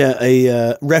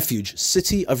 A refuge,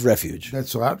 city of refuge.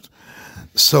 That's right.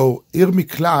 So Ir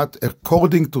Miklat,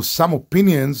 according to some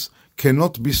opinions,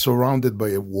 cannot be surrounded by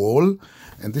a wall.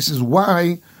 And this is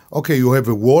why, okay, you have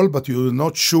a wall, but you're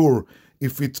not sure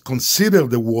if it's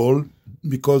considered a wall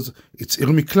because it's Ir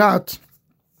Miklat.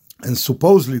 And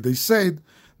supposedly they said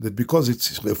that because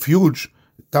it's refuge,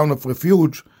 town of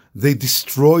refuge, they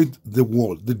destroyed the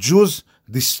wall. The Jews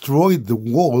destroyed the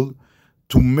wall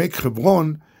to make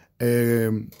Hebron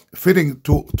fitting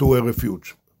to a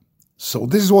refuge. So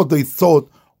this is what they thought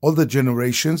all the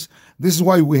generations. This is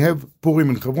why we have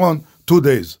Purim in Hebron 2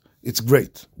 days. It's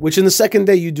great. Which in the second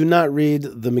day you do not read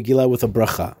the Megillah with a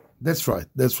bracha. That's right.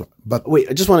 But wait,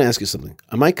 I just want to ask you something.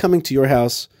 Am I coming to your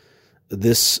house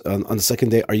this on the second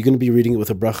day? Are you going to be reading it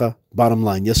with a bracha? Bottom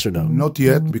line, yes or no? Not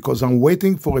yet, because I'm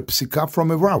waiting for a psika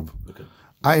from a Rav. Okay.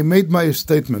 I made my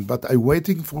statement, but I'm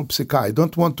waiting for a psika. I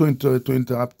don't want to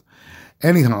interrupt.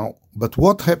 Anyhow, but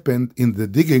what happened in the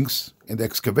diggings, in the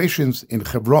excavations in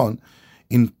Hebron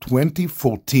in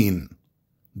 2014,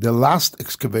 the last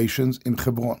excavations in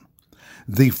Hebron,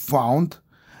 they found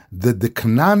that the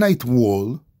Canaanite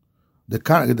wall, the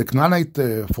Canaanite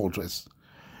fortress,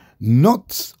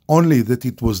 not only that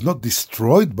it was not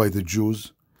destroyed by the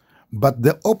Jews, but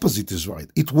the opposite is right.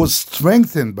 It was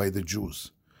strengthened by the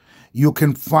Jews. You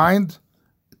can find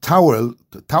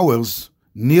towers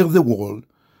near the wall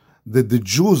that the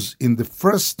Jews in the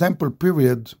first temple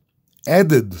period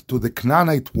added to the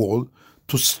Canaanite wall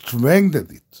to strengthen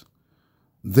it.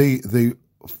 They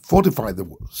fortified the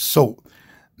wall. So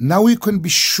now you can be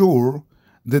sure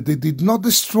that they did not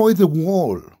destroy the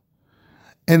wall.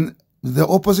 And the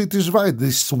opposite is right.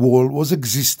 This wall was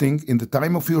existing in the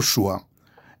time of Yeshua,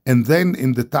 and then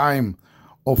in the time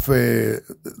of the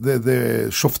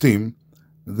Shoftim,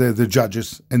 the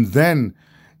judges, and then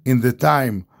in the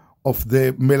time of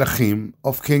the Melachim,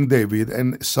 of King David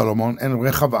and Solomon and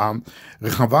Rehavam.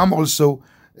 Rehavam also,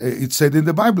 it said in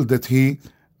the Bible that he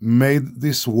made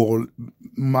this wall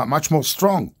much more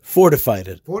strong. Fortified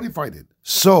it.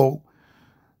 So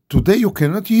today you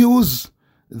cannot use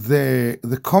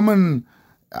the common,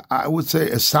 I would say,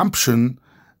 assumption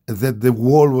that the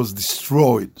wall was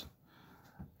destroyed.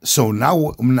 So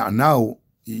now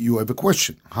you have a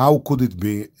question. How could it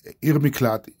be Ir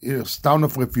Miklat, town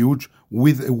of refuge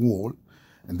with a wall?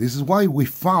 And this is why we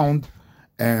found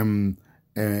a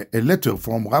letter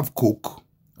from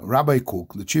Rabbi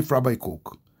Cook, the chief Rabbi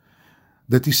Cook,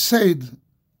 that he said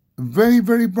very,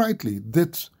 very brightly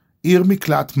that Ir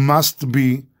Miklat must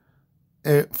be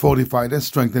fortified and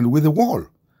strengthened with a wall.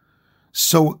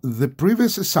 So the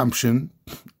previous assumption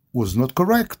was not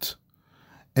correct.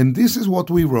 And this is what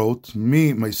we wrote,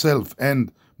 me, myself,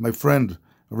 and my friend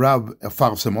Rav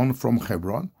Farsemon from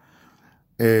Hebron,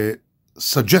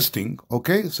 suggesting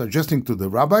to the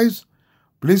rabbis,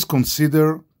 please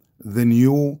consider the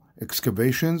new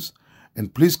excavations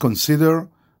and please consider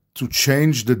to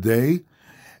change the day.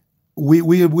 We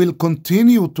will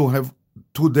continue to have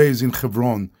 2 days in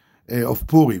Hebron of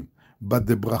Purim, but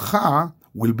the bracha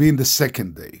will be in the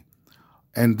second day.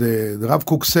 And the Rav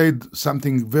Kook said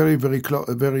something very, very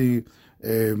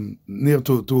near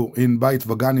to in Beit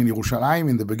Vagan in Yerushalayim,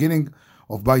 in the beginning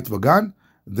of Beit Vagan,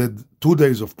 that 2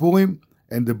 days of Purim,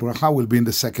 and the bracha will be in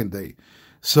the second day.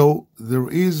 So there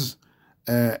is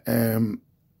a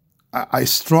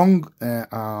strong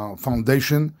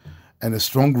foundation and a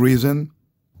strong reason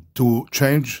to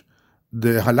change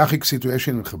the halachic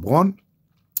situation in Hebron.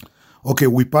 Okay,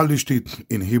 we published it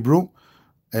in Hebrew.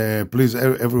 Please,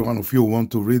 every one of you who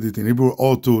want to read it in Hebrew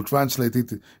or to translate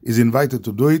it is invited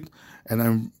to do it. And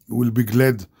I will be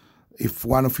glad if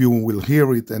one of you will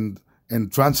hear it and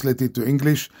translate it to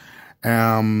English.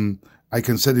 I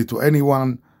can send it to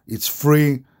anyone. It's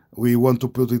free. We want to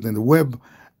put it in the web,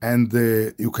 and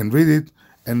you can read it.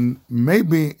 And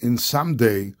maybe in some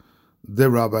day, the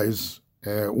rabbis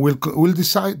will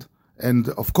decide And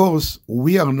of course,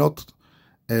 we are not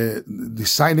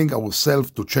deciding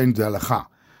ourselves to change the halakha.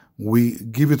 We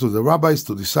give it to the rabbis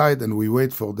to decide, and we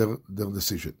wait for their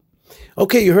decision.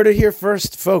 Okay, you heard it here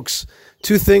first, folks.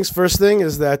 Two things. First thing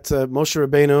is that Moshe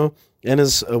Rabbeinu and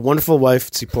his wonderful wife,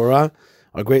 Tzipora,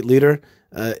 our great leader,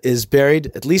 is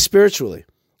buried, at least spiritually,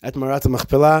 at Marat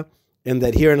HaMachpelah, and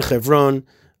that here in Hebron,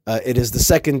 it is the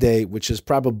second day, which is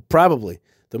probably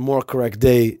the more correct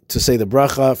day to say the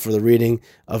bracha for the reading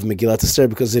of Megillat Esther,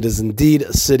 because it is indeed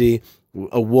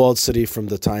a walled city from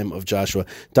the time of Joshua.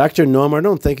 Dr. Noam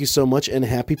Arnon, thank you so much, and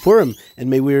happy Purim. And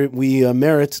may we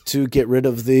merit to get rid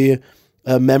of the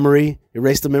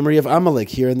erase the memory of Amalek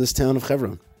here in this town of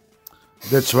Hebron.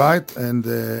 That's right, and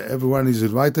everyone is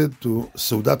invited to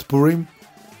Seudat Purim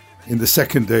in the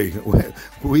second day.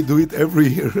 We do it every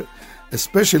year,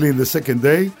 especially in the second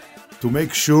day, to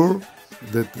make sure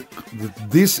that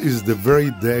this is the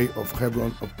very day of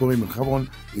Hebron, of Purim, and Hebron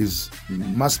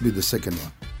must be the second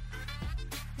one.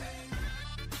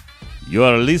 You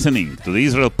are listening to the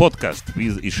Israel Podcast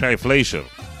with Yishai Fleisher,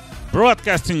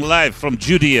 broadcasting live from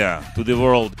Judea to the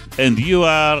world, and you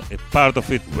are a part of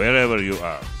it wherever you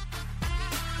are.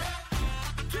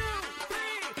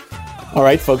 All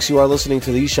right, folks, you are listening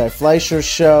to the Yishai Fleisher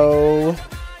Show,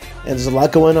 and there's a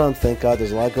lot going on, thank God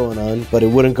there's a lot going on, but it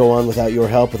wouldn't go on without your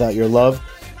help, without your love,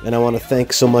 and I want to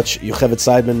thank so much Yocheved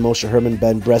Seidman, Moshe Herman,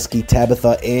 Ben Bresky,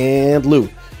 Tabitha, and Lou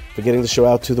for getting the show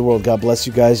out to the world. God bless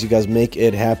you guys. You guys make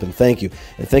it happen. Thank you.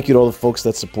 And thank you to all the folks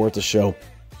that support the show.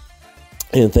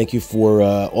 And thank you for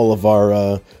all of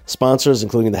our sponsors,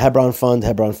 including the Hebron Fund,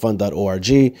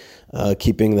 hebronfund.org,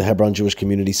 keeping the Hebron Jewish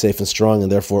community safe and strong, and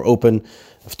therefore open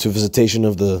to visitation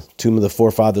of the tomb of the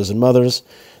forefathers and mothers,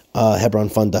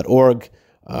 hebronfund.org.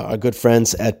 Our good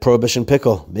friends at Prohibition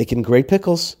Pickle, making great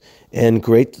pickles and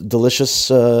great,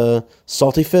 delicious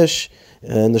salty fish,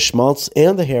 and the schmaltz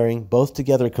and the herring, both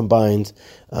together combined.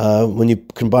 When you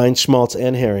combine schmaltz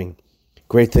and herring,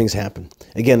 great things happen.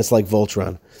 Again, it's like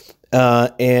Voltron.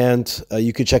 And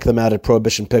you can check them out at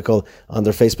Prohibition Pickle on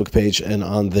their Facebook page and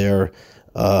on their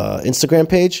Instagram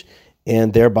page.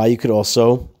 And thereby you could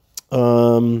also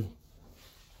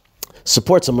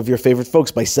support some of your favorite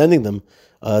folks by sending them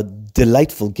a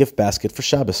delightful gift basket for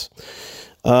Shabbos.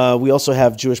 We also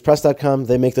have JewishPress.com.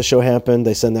 They make the show happen.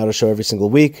 They send out a show every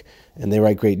single week, and they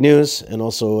write great news. And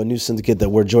also a new syndicate that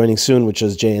we're joining soon, which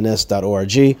is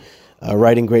jns.org.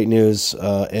 Writing great news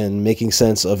and making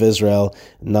sense of Israel,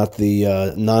 not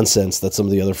the nonsense that some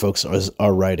of the other folks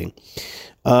are writing.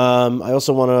 I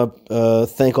also want to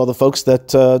thank all the folks that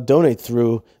donate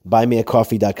through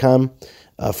buymeacoffee.com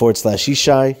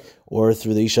 /Yishai, or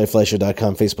through the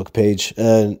YishaiFleisher.com Facebook page,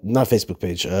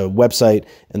 website,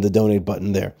 and the donate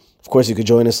button there. Of course, you could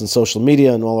join us on social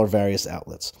media and all our various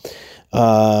outlets.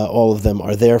 All of them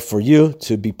are there for you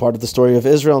to be part of the story of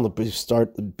Israel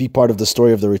and be part of the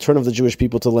story of the return of the Jewish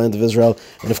people to the land of Israel.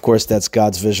 And of course, that's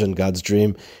God's vision, God's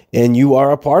dream, and you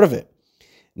are a part of it.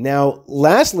 Now,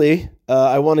 lastly,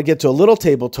 I want to get to a little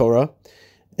table Torah,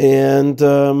 and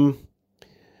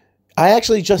I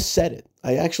actually just said it,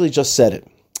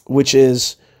 which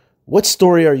is, what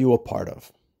story are you a part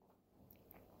of?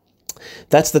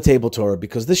 That's the table Torah,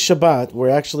 because this Shabbat, we're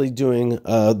actually doing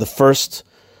the first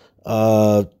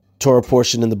Torah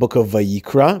portion in the book of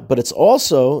Vayikra, but it's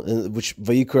also, which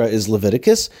Vayikra is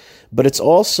Leviticus, but it's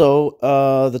also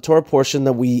the Torah portion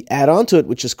that we add on to it,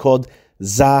 which is called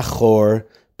Zachor,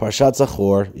 Parshat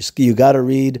Zachor. You got to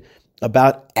read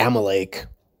about Amalek.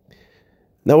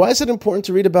 Now, why is it important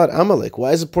to read about Amalek?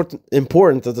 Why is it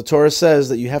important that the Torah says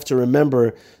that you have to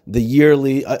remember the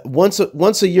yearly, once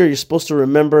a year, you're supposed to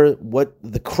remember what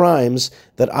the crimes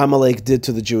that Amalek did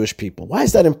to the Jewish people? Why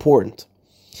is that important?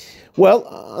 Well,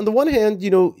 on the one hand,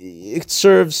 it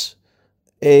serves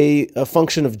a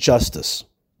function of justice,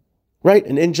 right?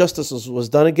 An injustice was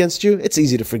done against you. It's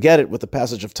easy to forget it with the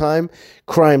passage of time.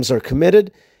 Crimes are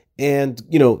committed. And,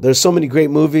 there's so many great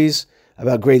movies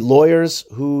about great lawyers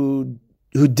who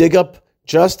dig up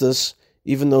justice,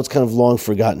 even though it's kind of long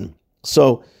forgotten.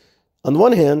 So, on the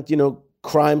one hand,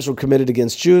 crimes were committed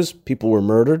against Jews. People were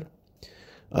murdered.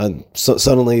 So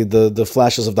suddenly, the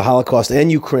flashes of the Holocaust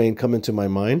and Ukraine come into my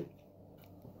mind.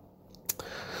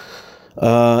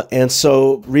 And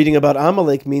so reading about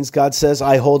Amalek means God says,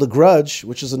 I hold a grudge,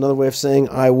 which is another way of saying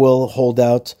I will hold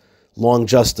out long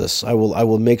justice. I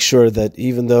will make sure that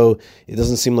even though it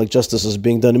doesn't seem like justice is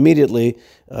being done immediately,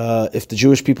 if the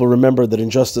Jewish people remember that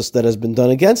injustice that has been done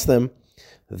against them,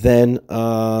 then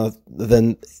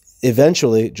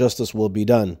eventually justice will be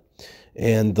done.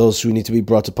 And those who need to be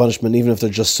brought to punishment, even if they're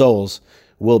just souls,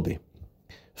 will be.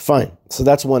 Fine. So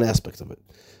that's one aspect of it.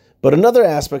 But another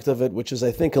aspect of it, which is,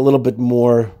 I think, a little bit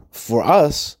more for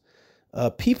us,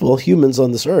 people, humans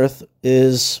on this earth,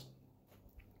 is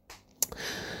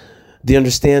the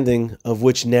understanding of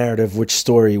which narrative, which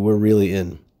story we're really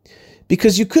in.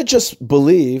 Because you could just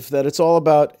believe that it's all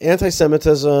about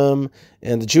anti-Semitism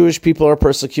and the Jewish people are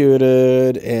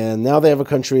persecuted and now they have a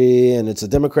country and it's a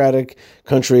democratic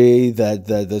country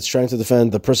that's trying to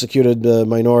defend the persecuted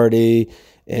minority,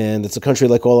 and it's a country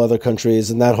like all other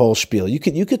countries, and that whole spiel. You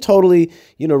could totally,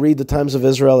 read the Times of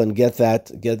Israel and get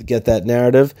that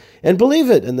narrative and believe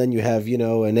it. And then you have,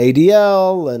 an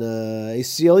ADL and a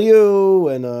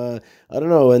ACLU and I don't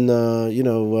know, and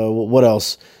what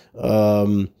else?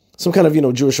 Some kind of,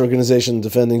 Jewish organization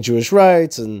defending Jewish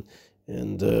rights and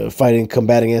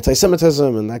combating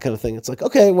anti-Semitism and that kind of thing. It's like,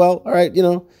 okay, well, all right,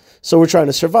 so we're trying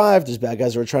to survive. There's bad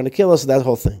guys who are trying to kill us, that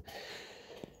whole thing.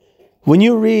 When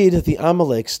you read the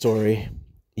Amalek story,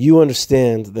 you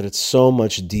understand that it's so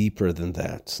much deeper than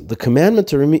that. The commandment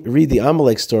to read the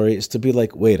Amalek story is to be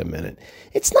like, wait a minute.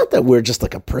 It's not that we're just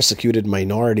like a persecuted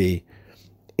minority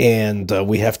and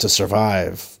we have to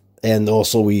survive. And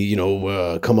also we,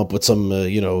 come up with some,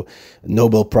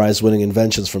 Nobel Prize winning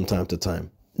inventions from time to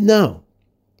time. No.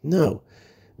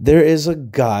 There is a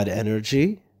God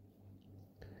energy.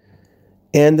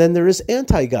 And then there is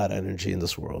anti-God energy in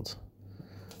this world.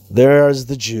 There's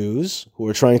the Jews who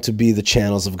are trying to be the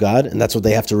channels of God. And that's what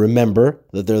they have to remember,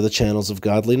 that they're the channels of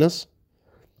godliness.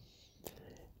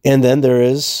 And then there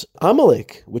is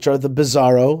Amalek, which are the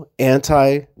bizarro,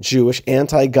 anti-Jewish,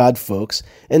 anti-God folks.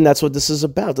 And that's what this is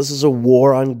about. This is a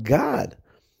war on God.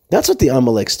 That's what the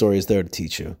Amalek story is there to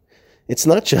teach you. It's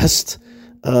not just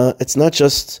about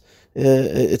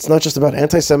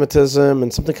anti-Semitism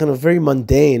and something kind of very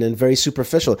mundane and very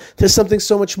superficial. There's something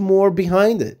so much more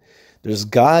behind it. There's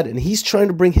God, and He's trying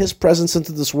to bring His presence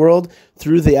into this world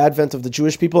through the advent of the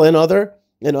Jewish people and other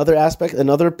aspects and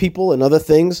other people and other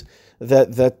things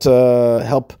that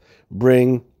help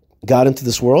bring God into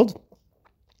this world.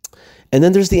 And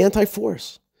then there's the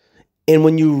anti-force. And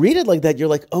when you read it like that, you're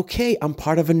like, okay, I'm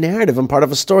part of a narrative. I'm part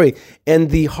of a story. And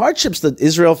the hardships that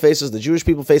Israel faces, the Jewish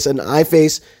people face, and I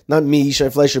face, not me,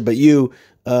 Yishai Fleisher, but you,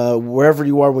 wherever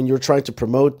you are when you're trying to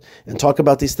promote and talk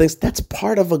about these things, that's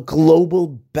part of a global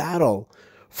battle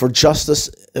for justice.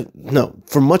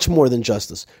 For much more than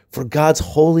justice, for God's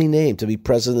holy name to be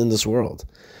present in this world.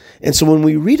 And so when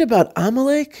we read about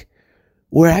Amalek,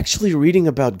 we're actually reading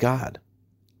about God.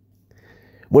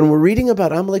 When we're reading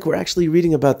about Amalek, we're actually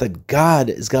reading about that God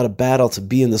has got a battle to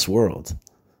be in this world.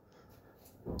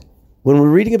 When we're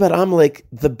reading about Amalek,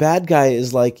 the bad guy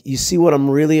is like, you see what I'm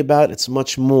really about? It's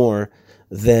much more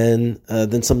than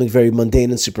something very mundane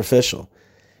and superficial.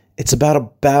 It's about a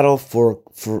battle for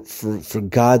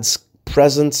God's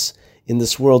presence in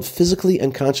this world, physically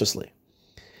and consciously.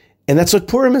 And that's what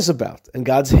Purim is about. And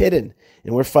God's hidden.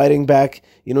 And we're fighting back,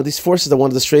 these forces that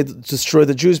want to destroy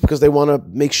the Jews because they want to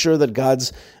make sure that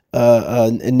God's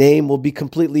name will be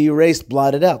completely erased,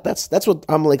 blotted out. That's what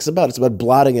Amalek's about. It's about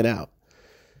blotting it out.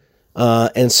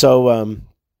 And so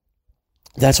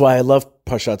that's why I love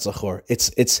Parshat Zachor.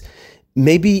 It's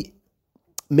maybe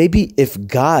if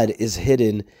God is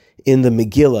hidden in the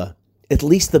Megillah, at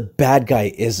least the bad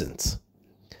guy isn't.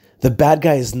 The bad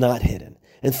guy is not hidden.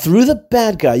 And through the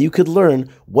bad guy, you could learn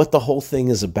what the whole thing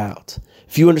is about.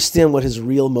 If you understand what his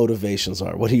real motivations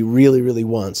are, what he really, really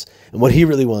wants. And what he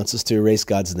really wants is to erase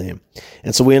God's name.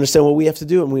 And so we understand what we have to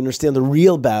do, and we understand the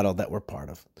real battle that we're part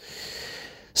of.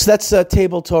 So that's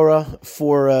Table Torah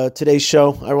for today's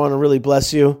show. I want to really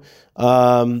bless you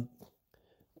to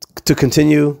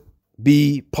continue,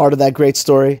 be part of that great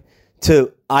story,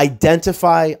 to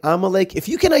identify Amalek. If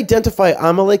you can identify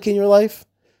Amalek in your life,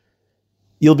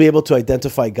 you'll be able to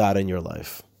identify God in your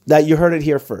life. That you heard it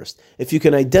here first. If you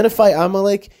can identify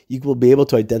Amalek, you will be able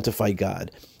to identify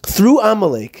God. Through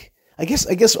Amalek, I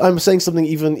guess I'm saying something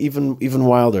even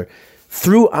wilder.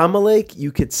 Through Amalek,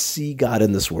 you could see God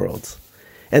in this world.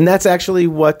 And that's actually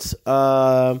what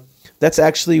Moshe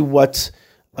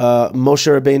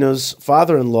Rabbeinu's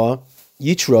father-in-law,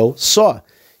 Yitro, saw.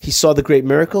 He saw the great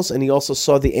miracles, and he also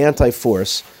saw the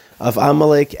anti-force of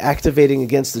Amalek activating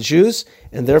against the Jews,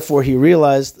 and therefore he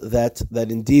realized that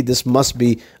indeed this must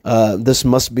be a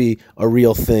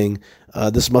real thing.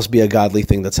 This must be a godly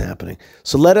thing that's happening.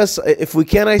 So let us, if we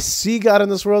can, see God in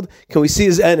this world, can we see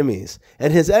His enemies?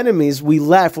 And His enemies, we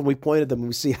laugh when we point at them and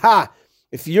we see,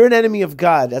 if you're an enemy of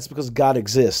God, that's because God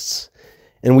exists.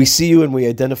 And we see you and we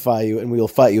identify you and we will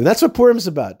fight you. And that's what Purim is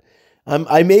about.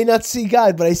 I may not see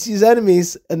God, but I see His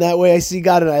enemies, and that way I see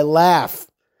God and I laugh.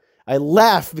 I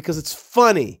laugh because it's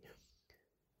funny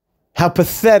how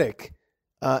pathetic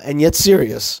and yet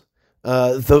serious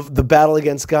the battle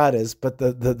against God is. But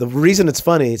the reason it's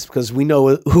funny is because we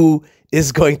know who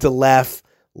is going to laugh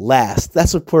last.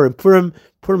 That's what Purim.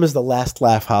 Purim is the last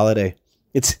laugh holiday.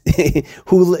 It's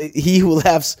who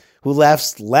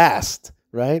laughs last,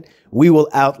 right? We will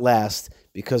outlast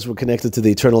because we're connected to the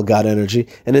eternal God energy,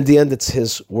 and in the end, it's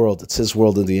His world. It's His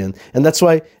world in the end, and that's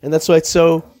why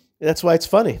it's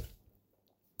funny.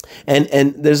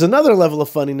 And there's another level of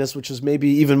funniness, which is maybe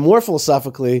even more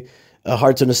philosophically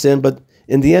hard to understand, but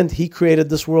in the end, He created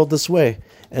this world this way.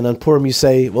 And on Purim, you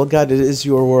say, well, God, it is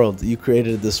your world. You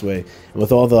created it this way. And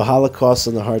with all the holocausts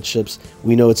and the hardships,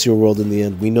 we know it's your world in the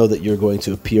end. We know that you're going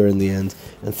to appear in the end.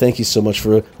 And thank you so much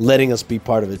for letting us be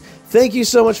part of it. Thank you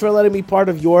so much for letting me part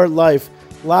of your life.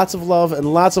 Lots of love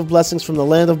and lots of blessings from the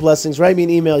land of blessings. Write me an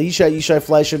email,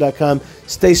 yishai@yishaifleisher.com.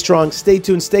 Stay strong, stay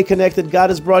tuned, stay connected.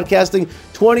 God is broadcasting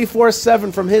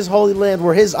 24/7 from His holy land,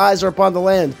 where His eyes are upon the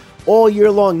land all year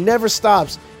long, never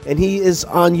stops. And His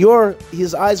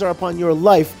eyes are upon your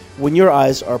life when your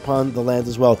eyes are upon the land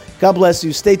as well. God bless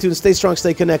you. Stay tuned, stay strong,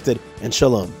 stay connected, and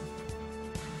shalom.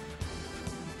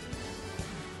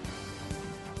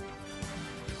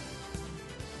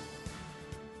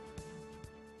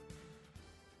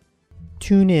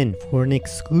 Tune in for an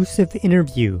exclusive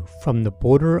interview from the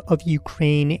border of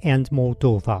Ukraine and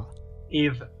Moldova.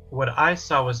 Eve, what I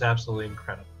saw was absolutely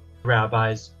incredible.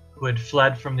 Rabbis who had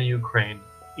fled from the Ukraine,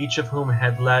 each of whom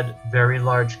had led very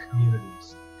large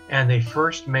communities. And they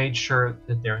first made sure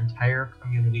that their entire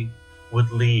community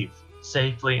would leave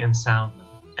safely and soundly.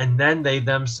 And then they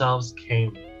themselves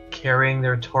came, carrying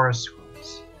their Torah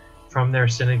scrolls from their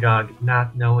synagogue,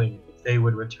 not knowing if they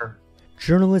would return.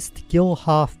 Journalist Gil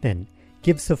Hoffman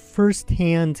gives a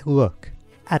first-hand look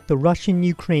at the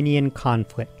Russian-Ukrainian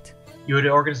conflict. You had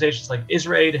organizations like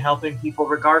Israel helping people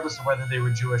regardless of whether they were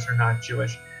Jewish or not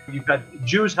Jewish. You've got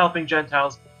Jews helping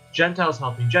Gentiles, Gentiles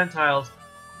helping Gentiles,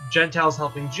 Gentiles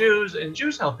helping Jews, and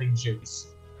Jews helping Jews.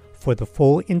 For the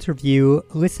full interview,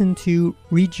 listen to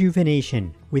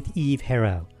Rejuvenation with Eve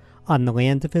Harrow on the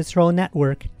Land of Israel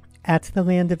Network at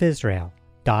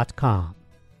thelandofisrael.com.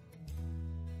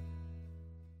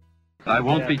 I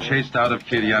won't be chased out of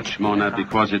Kiryat Shmona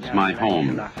because it's my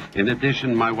home. In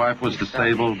addition, my wife was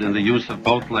disabled in the use of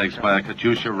both legs by a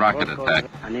Katyusha rocket attack.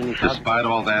 Despite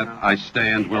all that, I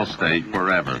stay and will stay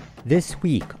forever. This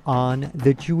week on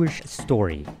The Jewish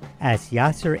Story, as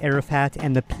Yasser Arafat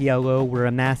and the PLO were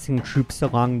amassing troops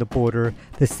along the border,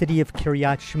 the city of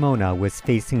Kiryat Shmona was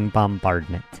facing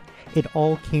bombardment. It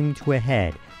all came to a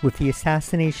head with the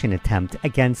assassination attempt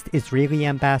against Israeli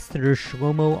Ambassador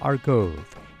Shlomo Argov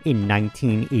in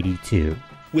 1982.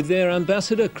 With their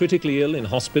ambassador critically ill in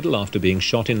hospital after being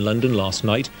shot in London last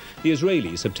night, the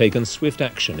Israelis have taken swift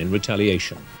action in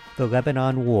retaliation. The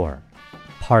Lebanon War,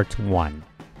 Part 1.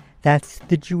 That's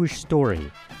The Jewish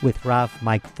Story with Rav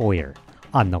Mike Feuer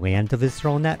on the Land of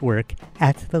Israel Network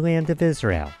at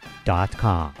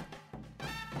thelandofisrael.com.